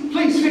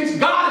 please fix?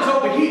 God is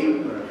over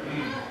here.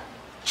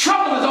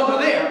 Trouble is over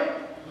there.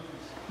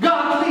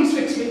 God, please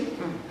fix me.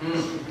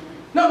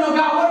 No,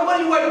 God, what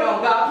are you waiting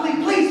on? God,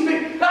 please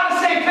fix. God is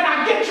saying, can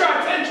I get your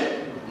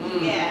attention?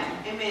 Amen.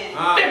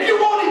 If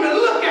you won't even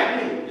look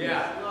at me,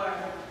 Lord.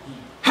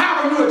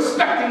 how are you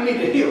expecting me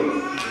to heal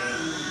you?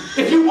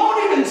 If you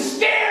won't even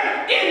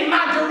stare in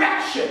my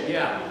direction.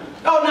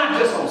 Oh, not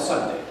just on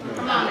Sunday.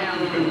 Come on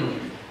now.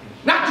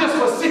 Not just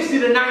for 60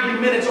 to 90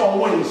 minutes on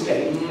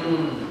Wednesday.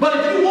 But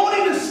if you won't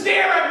even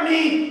stare at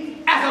me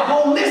as a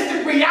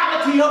holistic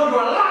reality of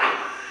your life,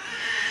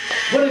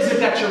 what is it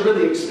that you're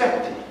really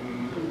expecting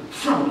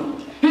from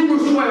me?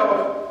 Hebrews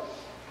 12,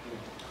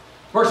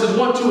 verses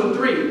 1, 2, and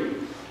 3.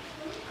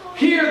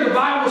 Here the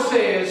Bible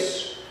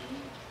says,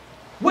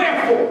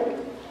 wherefore,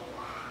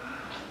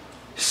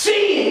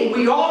 seeing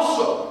we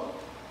also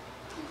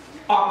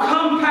are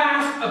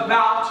compassed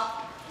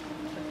about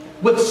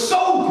with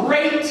so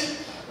great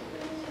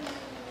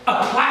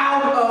a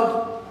cloud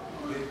of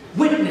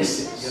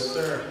witnesses. Yes,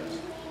 sir.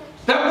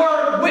 That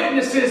word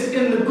witnesses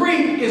in the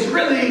Greek is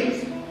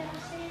really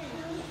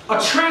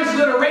a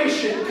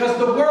transliteration, because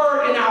the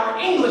word in our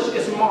English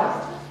is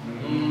martyr.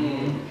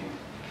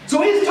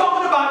 So he's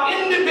talking about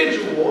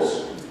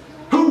individuals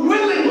who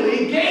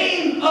willingly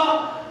gave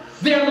up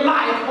their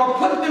life or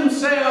put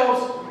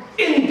themselves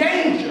in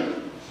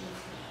danger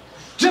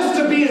just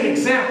to be an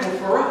example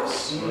for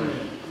us.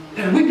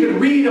 And we can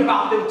read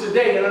about them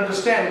today and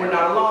understand we're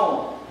not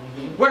alone.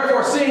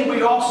 Wherefore, seeing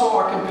we also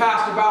are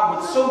compassed about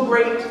with so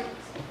great,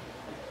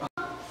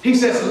 he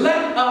says,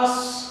 let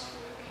us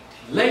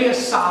lay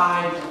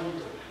aside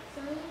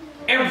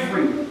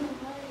every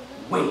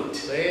weight.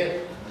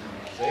 Say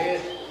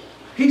it.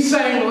 He's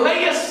saying,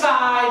 lay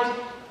aside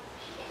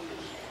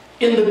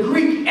in the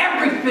Greek,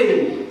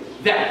 everything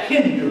that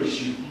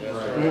hinders you.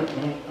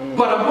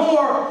 But a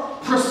more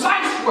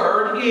precise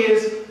word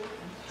is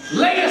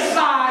lay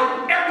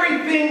aside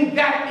everything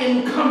that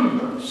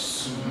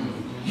encumbers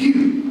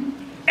you.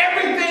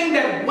 Everything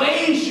that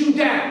weighs you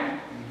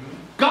down.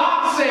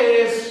 God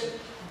says,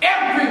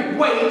 every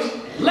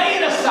weight, lay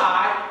it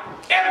aside,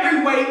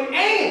 every weight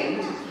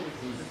and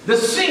the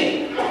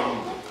sin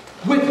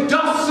which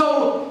does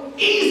so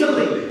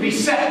easily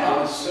beset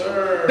us.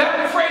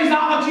 That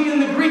phraseology in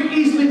the Greek,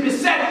 easily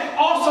beset,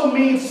 also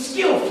means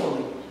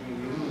skillfully.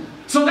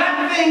 So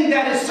that thing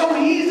that is so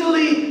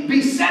easily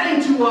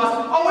besetting to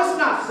us, oh, it's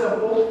not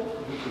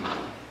simple.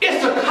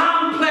 It's a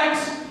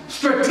complex,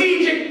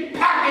 strategic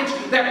package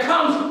that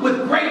comes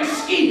with great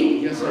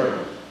skill. Yes,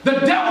 sir. The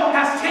devil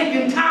has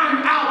taken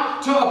time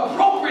out to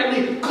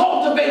appropriately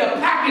cultivate a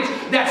package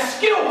that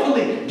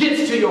skillfully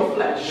gets to your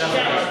flesh.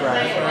 That's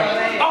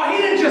right. Oh,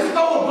 he didn't just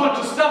throw a bunch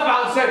of stuff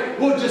out and say,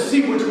 we'll just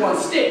see which one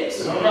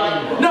sticks.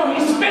 No,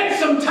 he spent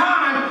some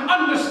time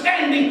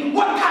understanding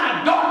what kind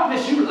of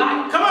darkness you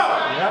like. Come on.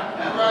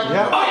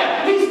 Oh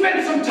yeah, he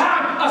spent some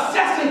time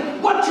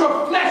assessing what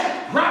your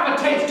flesh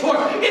gravitates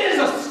towards. It is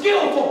a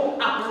skillful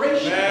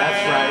operation.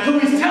 That's right.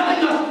 So he's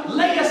telling us,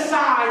 lay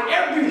aside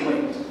every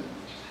weight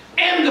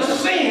and the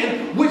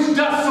sin which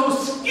does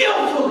so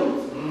skillfully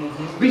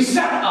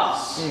beset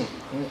us.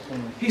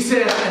 He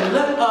says, and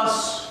let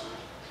us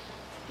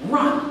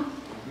run.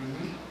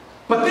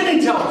 But then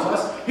he tells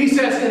us, he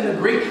says in the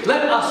Greek,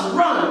 let us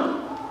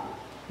run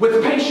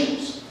with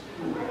patience.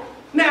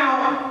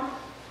 Now,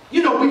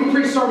 you know, we've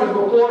preached sermons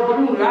before,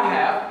 but I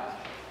have,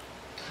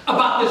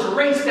 about this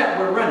race that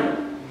we're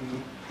running.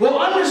 Well,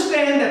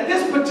 understand that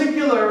this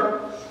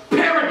particular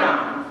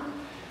paradigm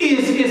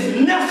is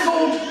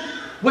nestled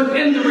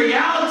within the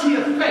reality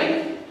of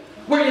faith,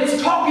 where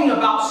it's talking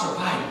about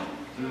survival.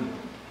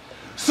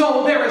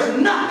 So there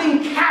is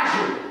nothing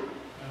casual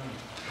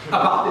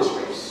about this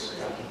race.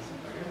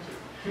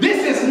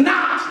 This is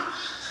not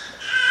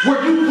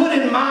where you put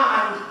in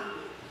mind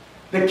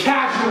the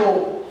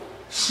casual,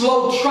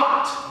 slow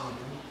trot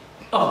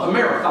of the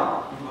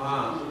marathon.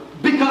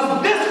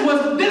 Because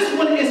this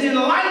one is in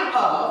light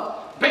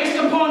of, based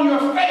upon your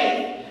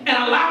faith, and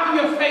allowing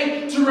your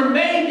faith to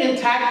remain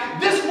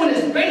intact. This one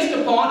is based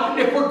upon,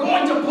 if we're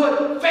going to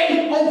put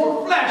faith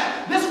over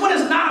flesh, this one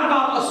is not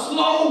about a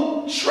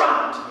slow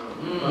trot.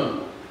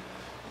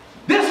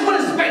 This one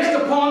is based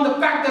upon the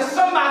fact that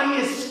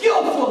somebody is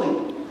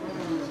skillfully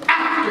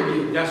after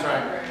you. That's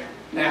right.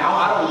 Now,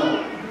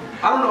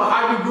 I don't know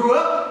how you grew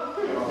up,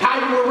 how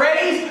you were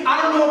raised.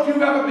 I don't know if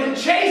you've ever been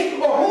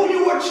chased or who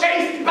you were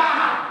chased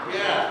by.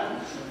 Yeah.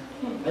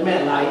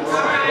 Amen, lights.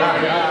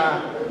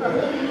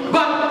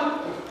 But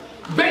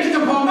based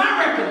upon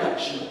my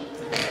recollection,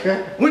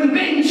 when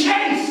being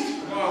chased,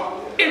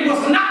 it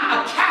was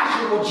not a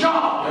casual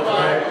job.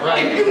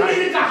 If you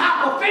needed to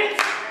hop a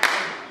fence,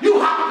 you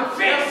hopped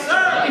the fence.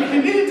 If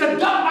you needed to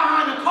duck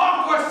behind a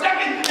car for a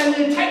second and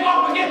then take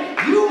off again,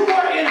 you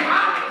were in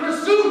hot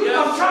pursuit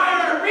of trying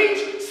to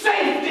reach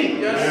safety.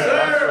 Yes,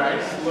 sir.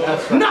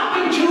 That's right.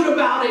 Nothing cute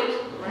about it.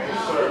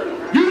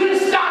 You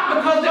didn't stop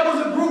because there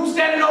was a group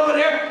standing over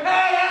there.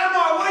 Hey,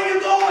 Ammar, where you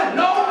going?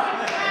 No.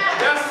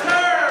 Yes,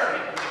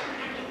 sir.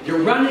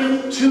 You're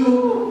running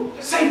to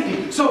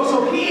safety.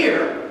 So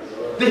here,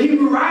 the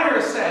Hebrew writer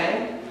is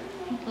saying,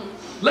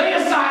 lay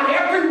aside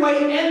every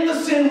weight and the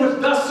sin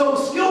which does so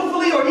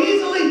skillfully or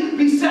easily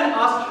beset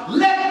us.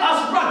 Let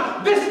us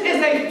run. This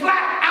is a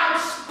flat-out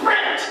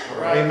sprint.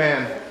 All right.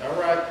 Amen. All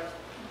right.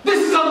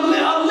 This is an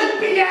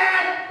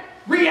Olympiad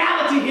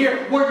reality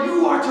here where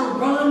you are to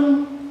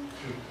run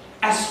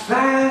as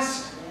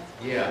fast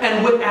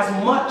and with as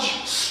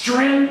much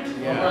strength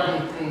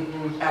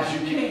as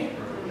you can.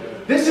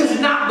 This is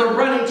not the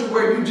running to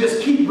where you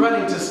just keep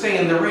running to stay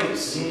in the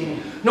race.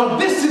 No,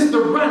 this is the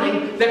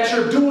running that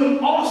you're doing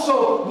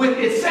also with,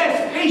 it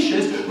says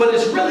patience, but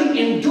it's really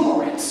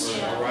endurance.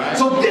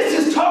 So this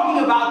is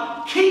talking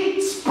about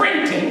keep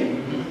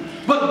sprinting,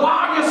 but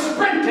while you're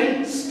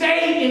sprinting,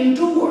 stay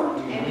endured.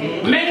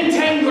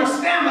 Maintain your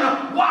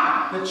stamina.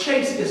 Why? The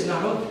chase is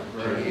not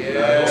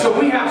over. So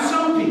we have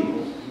some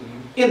people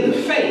in the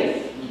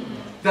faith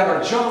that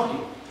are jogging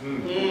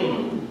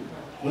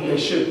when they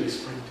should be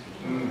sprinting.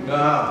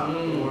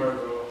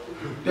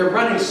 They're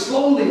running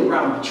slowly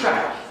around the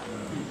track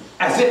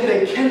as if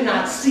they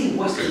cannot see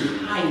what's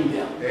behind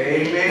them.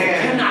 They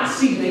cannot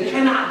see, they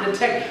cannot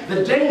detect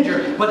the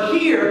danger. But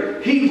here,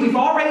 we've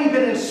already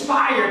been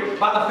inspired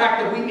by the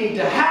fact that we need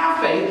to have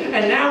faith.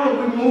 And now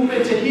when we move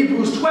into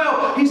Hebrews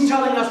 12, he's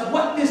telling us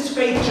what this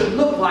faith should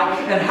look like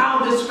and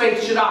how this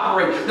faith should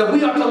operate. That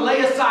we are to lay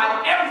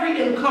aside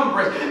every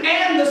encumbrance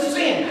and the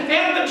sin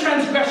and the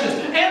transgressions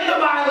and the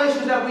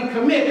violations that we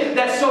commit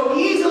that so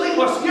easily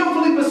or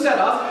skillfully beset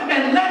us,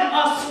 and let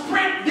us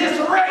sprint this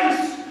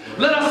race.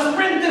 Let us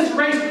sprint this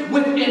race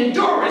with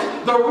endurance,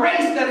 the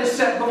race that is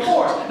set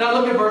before us. Now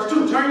look at verse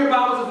 2. Turn your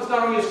Bibles if it's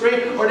not on your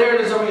screen, or there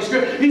it is on your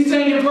screen. He's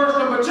saying in verse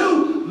number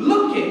 2,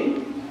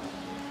 looking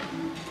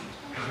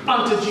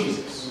unto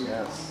Jesus.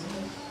 Yes.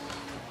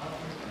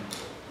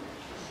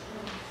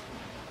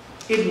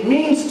 It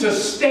means to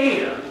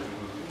stare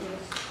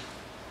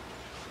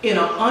in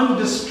an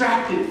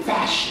undistracted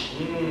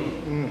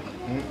fashion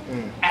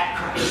at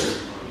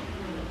Christ.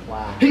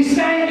 Wow. He's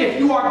saying if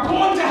you are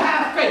going to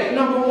have faith,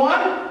 number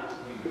one,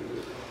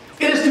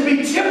 it is to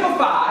be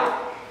typified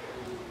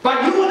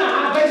by you and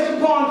I based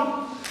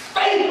upon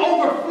faith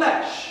over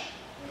flesh.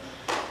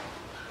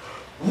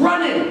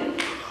 Running,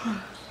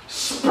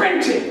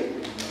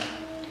 sprinting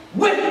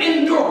with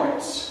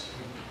endurance.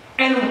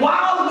 And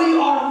while we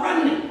are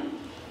running,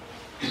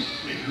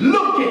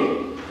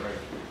 looking,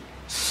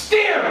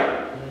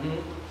 staring,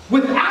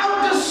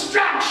 without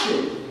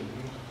distraction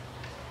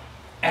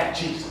at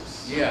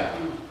Jesus. Yeah.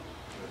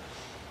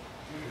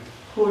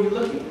 Who are you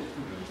looking at?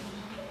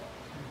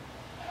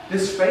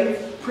 This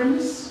faith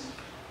premise?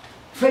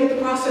 Faith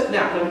process?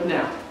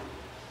 Now.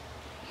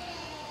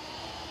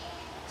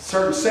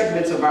 Certain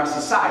segments of our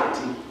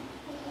society,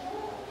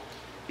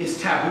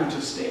 it's taboo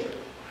to stare.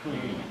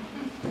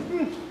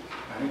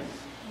 Right?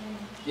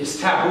 It's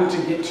taboo to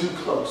get too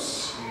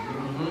close.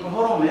 Well,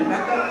 hold on, man,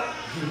 back up.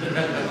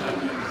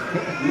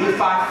 You're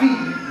 5 feet.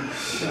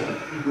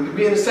 We could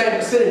be in the same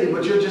vicinity,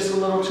 but you're just a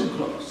little too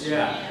close.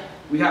 Yeah.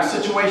 We have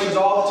situations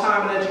all the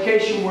time in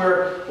education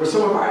where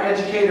some of our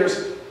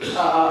educators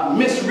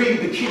misread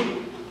the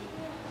cue.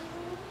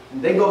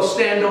 They go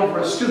stand over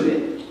a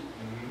student.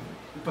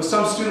 For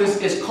some students,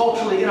 it's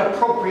culturally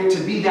inappropriate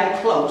to be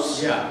that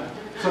close. Yeah.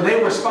 So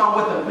they respond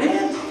with a,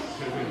 man.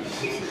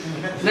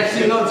 Next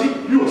thing you know,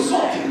 you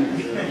assaulted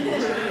me.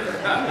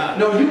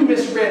 No, you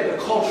misread the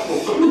cultural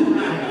clue.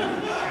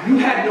 You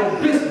had no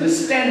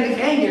business standing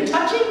and you're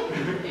touching.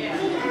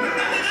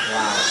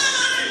 Wow.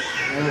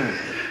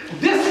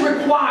 This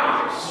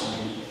requires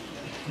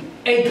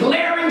a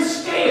glaring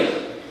stare.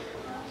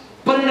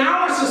 But in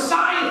our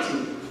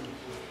society,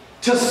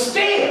 to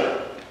stare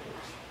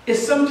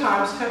is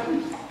sometimes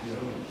taboo.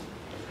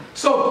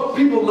 So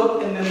people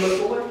look and then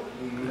look away.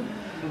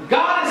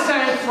 God is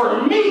saying,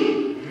 for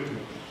me,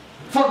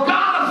 for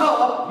God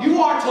above,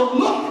 you are to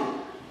look.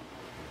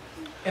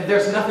 And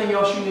there's nothing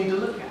else you need to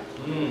look at.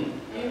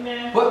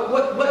 Amen.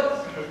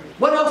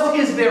 What else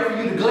is there for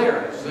you to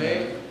glare at?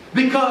 See?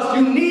 Because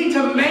you need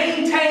to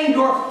maintain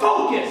your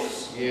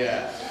focus.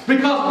 Yeah.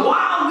 Because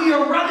while we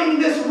are running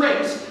this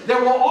race, there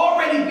will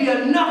already be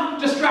enough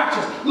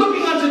distractions.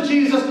 Looking unto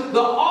Jesus,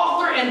 the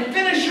author and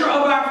finisher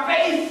of our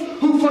faith,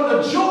 who for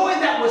the joy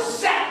that was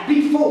set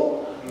before,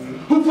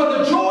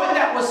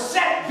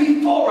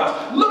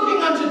 us,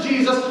 looking unto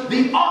Jesus,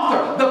 the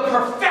author, the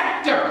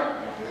perfecter,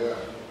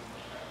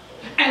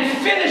 and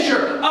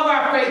finisher of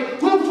our faith,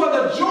 who for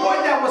the joy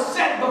that was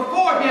set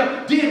before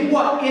him did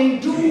what?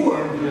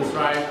 Endure. That's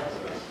right.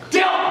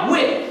 Dealt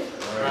with.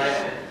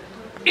 Right.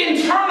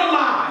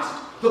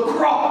 Internalized the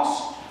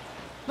cross.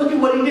 Look at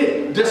what he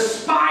did.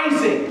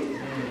 Despising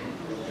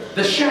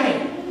the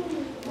shame.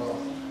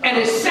 And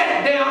is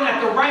set down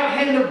at the right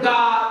hand of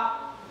God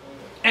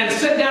and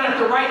set down at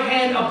the right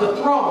hand of the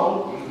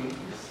throne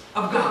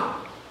of God.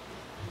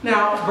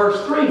 Now,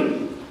 verse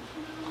 3,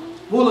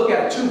 we'll look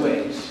at it two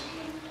ways.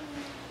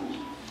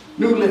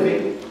 New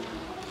Living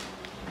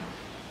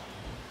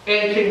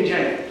and King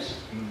James.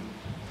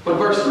 But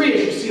verse 3,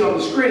 as you see on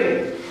the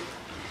screen,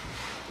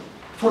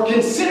 for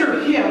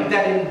consider him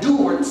that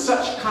endured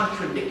such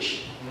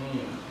contradiction.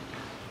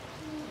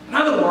 In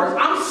other words,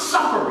 I'm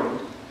suffering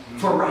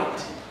for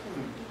right.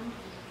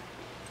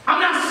 I'm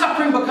not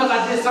suffering because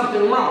I did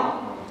something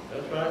wrong.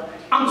 That's right.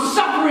 I'm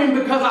suffering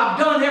because I've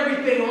done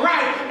everything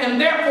right, and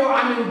therefore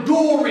I'm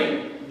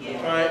enduring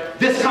That's right.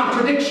 this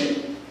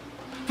contradiction.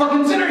 For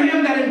consider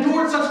him that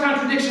endured such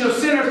contradiction of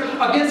sinners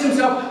against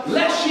himself,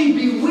 lest ye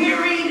be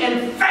wearied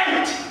and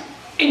faint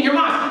in your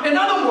minds. In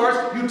other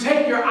words, you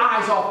take your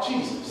eyes off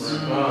Jesus.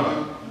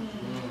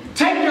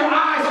 Take your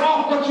eyes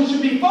off what you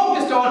should be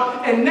focused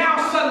on, and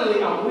now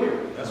suddenly I'm weary.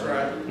 That's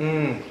right.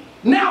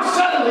 Now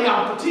suddenly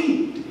I'm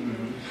fatigued.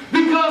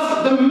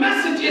 Because the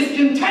message is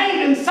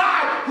contained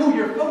inside who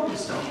you're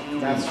focused on.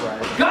 That's right.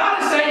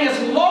 God is saying,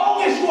 as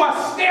long as you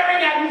are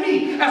staring at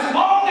me, as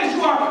long as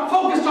you are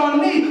focused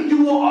on me,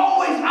 you will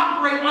always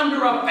operate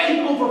under a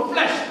faith over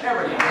flesh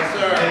paradigm. Yes,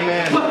 sir.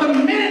 Amen. But the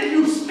minute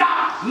you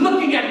stop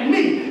looking at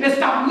me and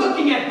stop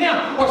looking at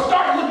him, or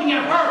start looking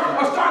at her,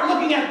 or start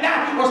looking at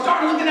that, or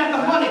start looking at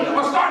the money,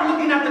 or start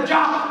looking at the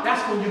job,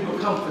 that's when you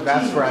become fatigued.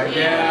 That's right.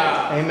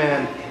 Yeah.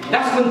 Amen.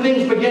 That's when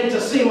things begin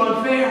to seem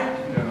unfair.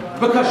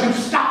 Because you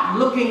stop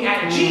looking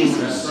at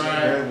Jesus. That's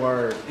right. Good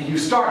word. And you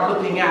start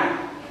looking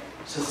at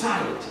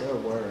society.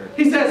 Good word.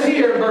 He says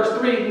here in verse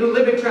 3, New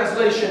Living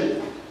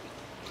Translation,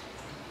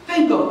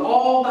 think of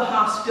all the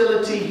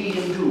hostility he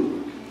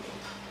endured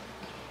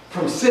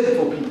from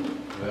sinful people.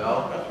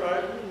 Well, that's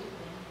right.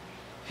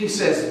 He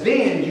says,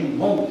 then you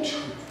won't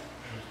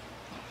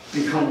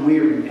become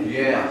weary and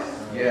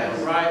Yes. Yes.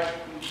 Right.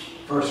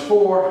 Verse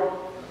 4,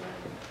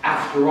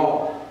 after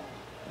all,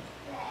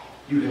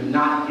 you have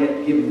not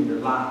yet given your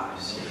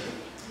lives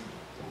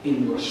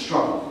in your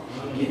struggle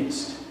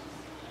against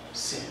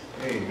sin.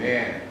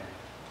 Amen.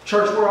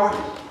 Church, where are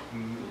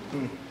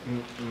you?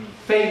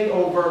 Faith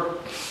over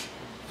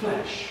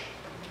flesh.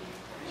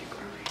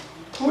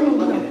 Who are you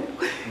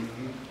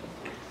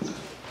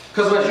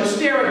Because as you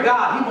stare at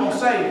God, he won't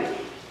say,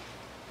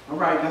 all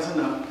right, that's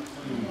enough.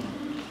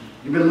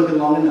 You've been looking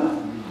long enough.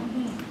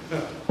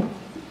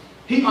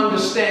 He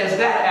understands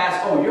that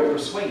as, oh, you're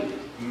persuaded.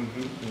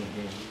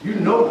 You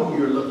know who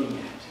you're looking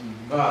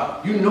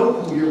at. You know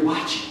who you're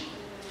watching.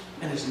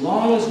 And as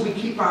long as we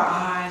keep our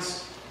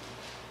eyes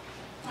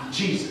on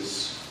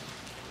Jesus,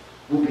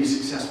 we'll be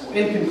successful.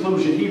 In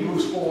conclusion,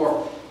 Hebrews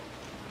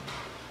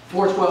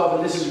 4:12,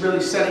 and this is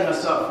really setting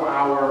us up for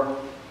our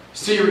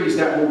series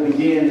that will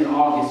begin in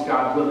August,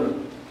 God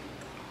willing.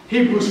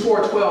 Hebrews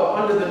 4:12,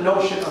 under the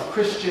notion of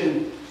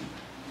Christian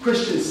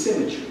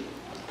symmetry.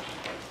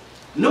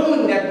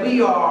 Knowing that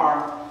we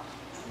are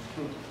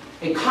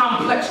a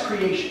complex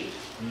creation.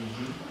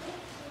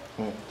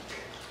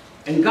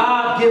 And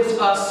God gives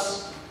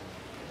us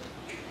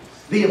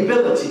the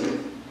ability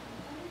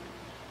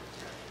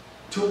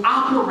to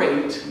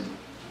operate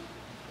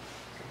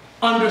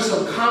under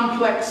some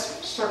complex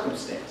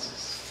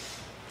circumstances.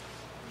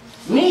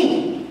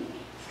 Meaning,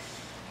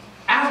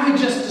 as we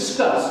just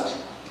discussed,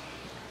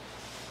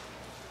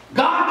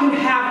 God can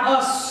have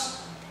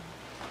us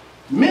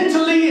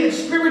mentally and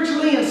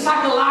spiritually and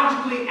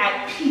psychologically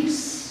at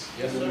peace.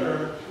 Yes,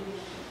 sir.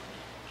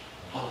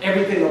 While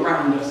everything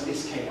around us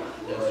is chaos.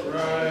 That's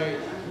right.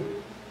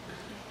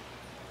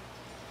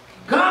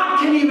 God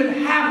can even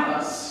have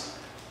us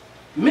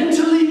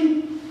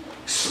mentally,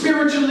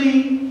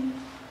 spiritually,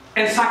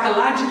 and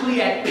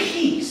psychologically at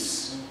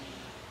peace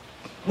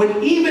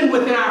when even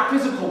within our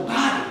physical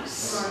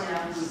bodies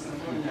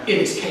it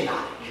is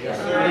chaotic. Yes,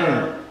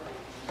 sir.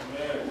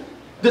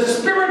 The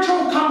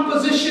spiritual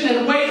composition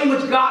and way in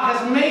which God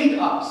has made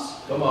us.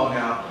 Come on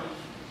now.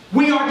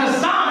 We are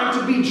designed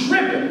to be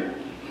driven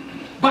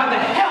by the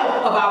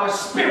health of our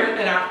spirit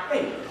and our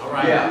faith. All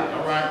right. Yeah.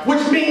 All right.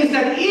 Which means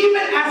that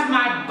even as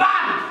my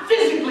body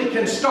physically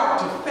can start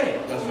to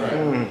fail, That's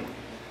right.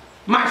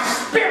 my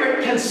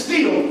spirit can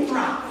still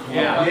thrive.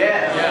 Yeah.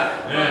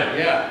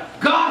 Yeah.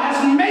 God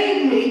has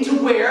made me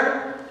to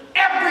where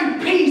every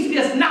piece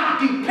is not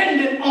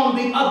dependent on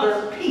the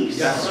other piece.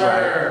 Yes,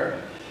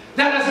 sir.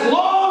 That as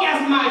long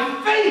as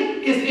my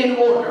faith is in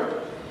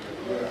order,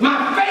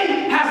 my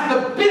faith has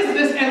the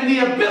business and the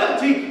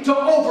ability to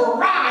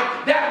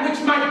override that which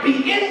might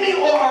be in me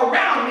or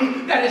around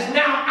me that is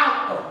now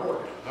out of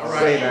order. All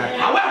right.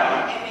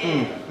 However,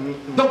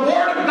 the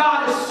Word of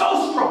God is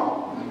so strong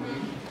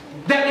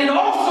that it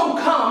also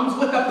comes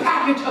with a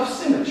package of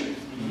symmetry.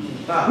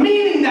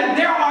 Meaning that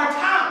there are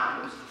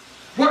times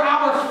where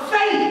our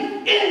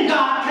faith in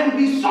God can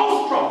be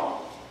so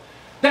strong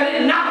that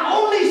it not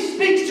only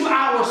speaks to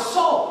our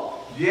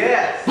soul,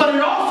 yes, but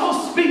it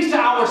also speaks to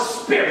our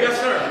spirit. Yes,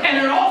 sir. And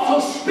it also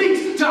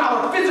speaks to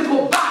our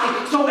physical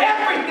body. So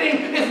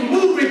everything is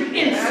moving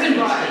in symmetry.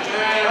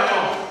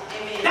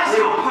 That's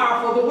how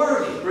powerful the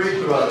word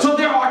is. So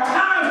there are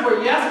times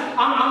where, yes,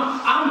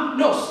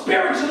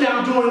 spiritually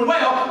I'm doing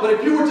well, but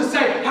if you were to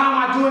say, how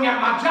am I doing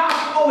at my job?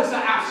 Oh, it's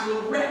an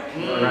absolute wreck.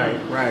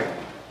 Right.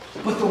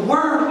 But the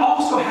word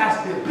also has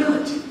the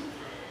ability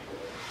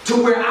to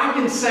where I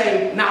can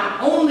say,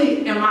 not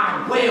only am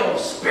I well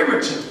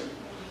spiritually,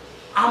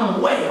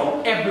 I'm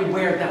well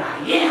everywhere that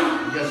I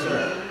am. Yes,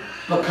 sir.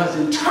 Because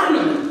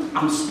internally,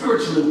 I'm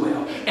spiritually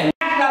well. And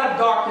out of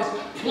darkness,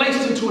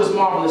 placed into his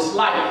marvelous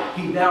light,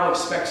 he now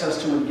expects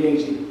us to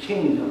engage in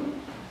kingdom,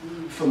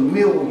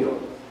 familial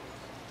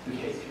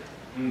behavior.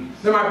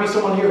 There might be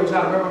someone here who's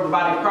not a member of the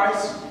body of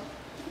Christ.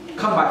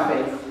 Come by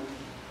faith.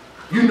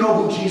 You know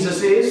who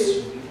Jesus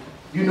is.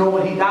 You know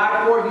what he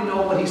died for. You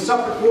know what he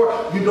suffered for.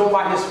 You know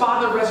why his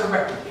Father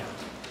resurrected him.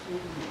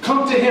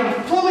 Come to him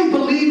fully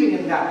believing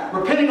in that,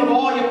 repenting of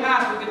all your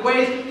past wicked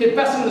ways,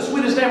 confessing the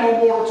sweetest name on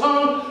mortal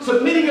tongue,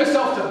 submitting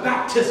yourself to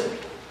baptism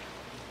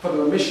for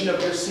the remission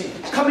of your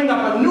sins. Coming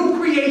up a new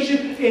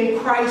creation in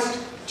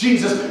Christ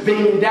Jesus,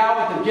 being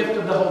endowed with the gift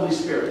of the Holy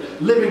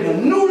Spirit. Living a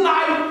new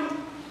life,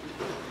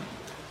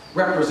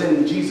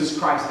 representing Jesus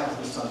Christ as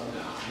the Son of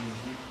God.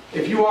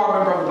 If you are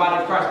a member of the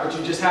body of Christ, but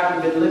you just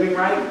haven't been living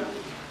right,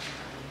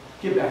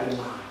 get back in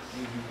line.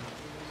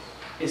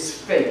 It's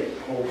faith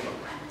over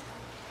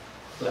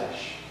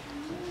flesh.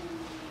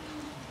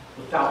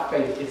 Without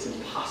faith, it's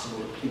impossible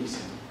to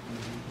please him.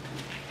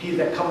 He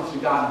that cometh to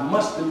God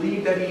must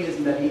believe that he is,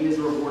 and that he is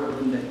a rewarder of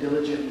them that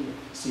diligently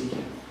seek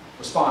him.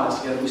 Respond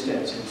us together. We stand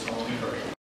and sing a song of prayer.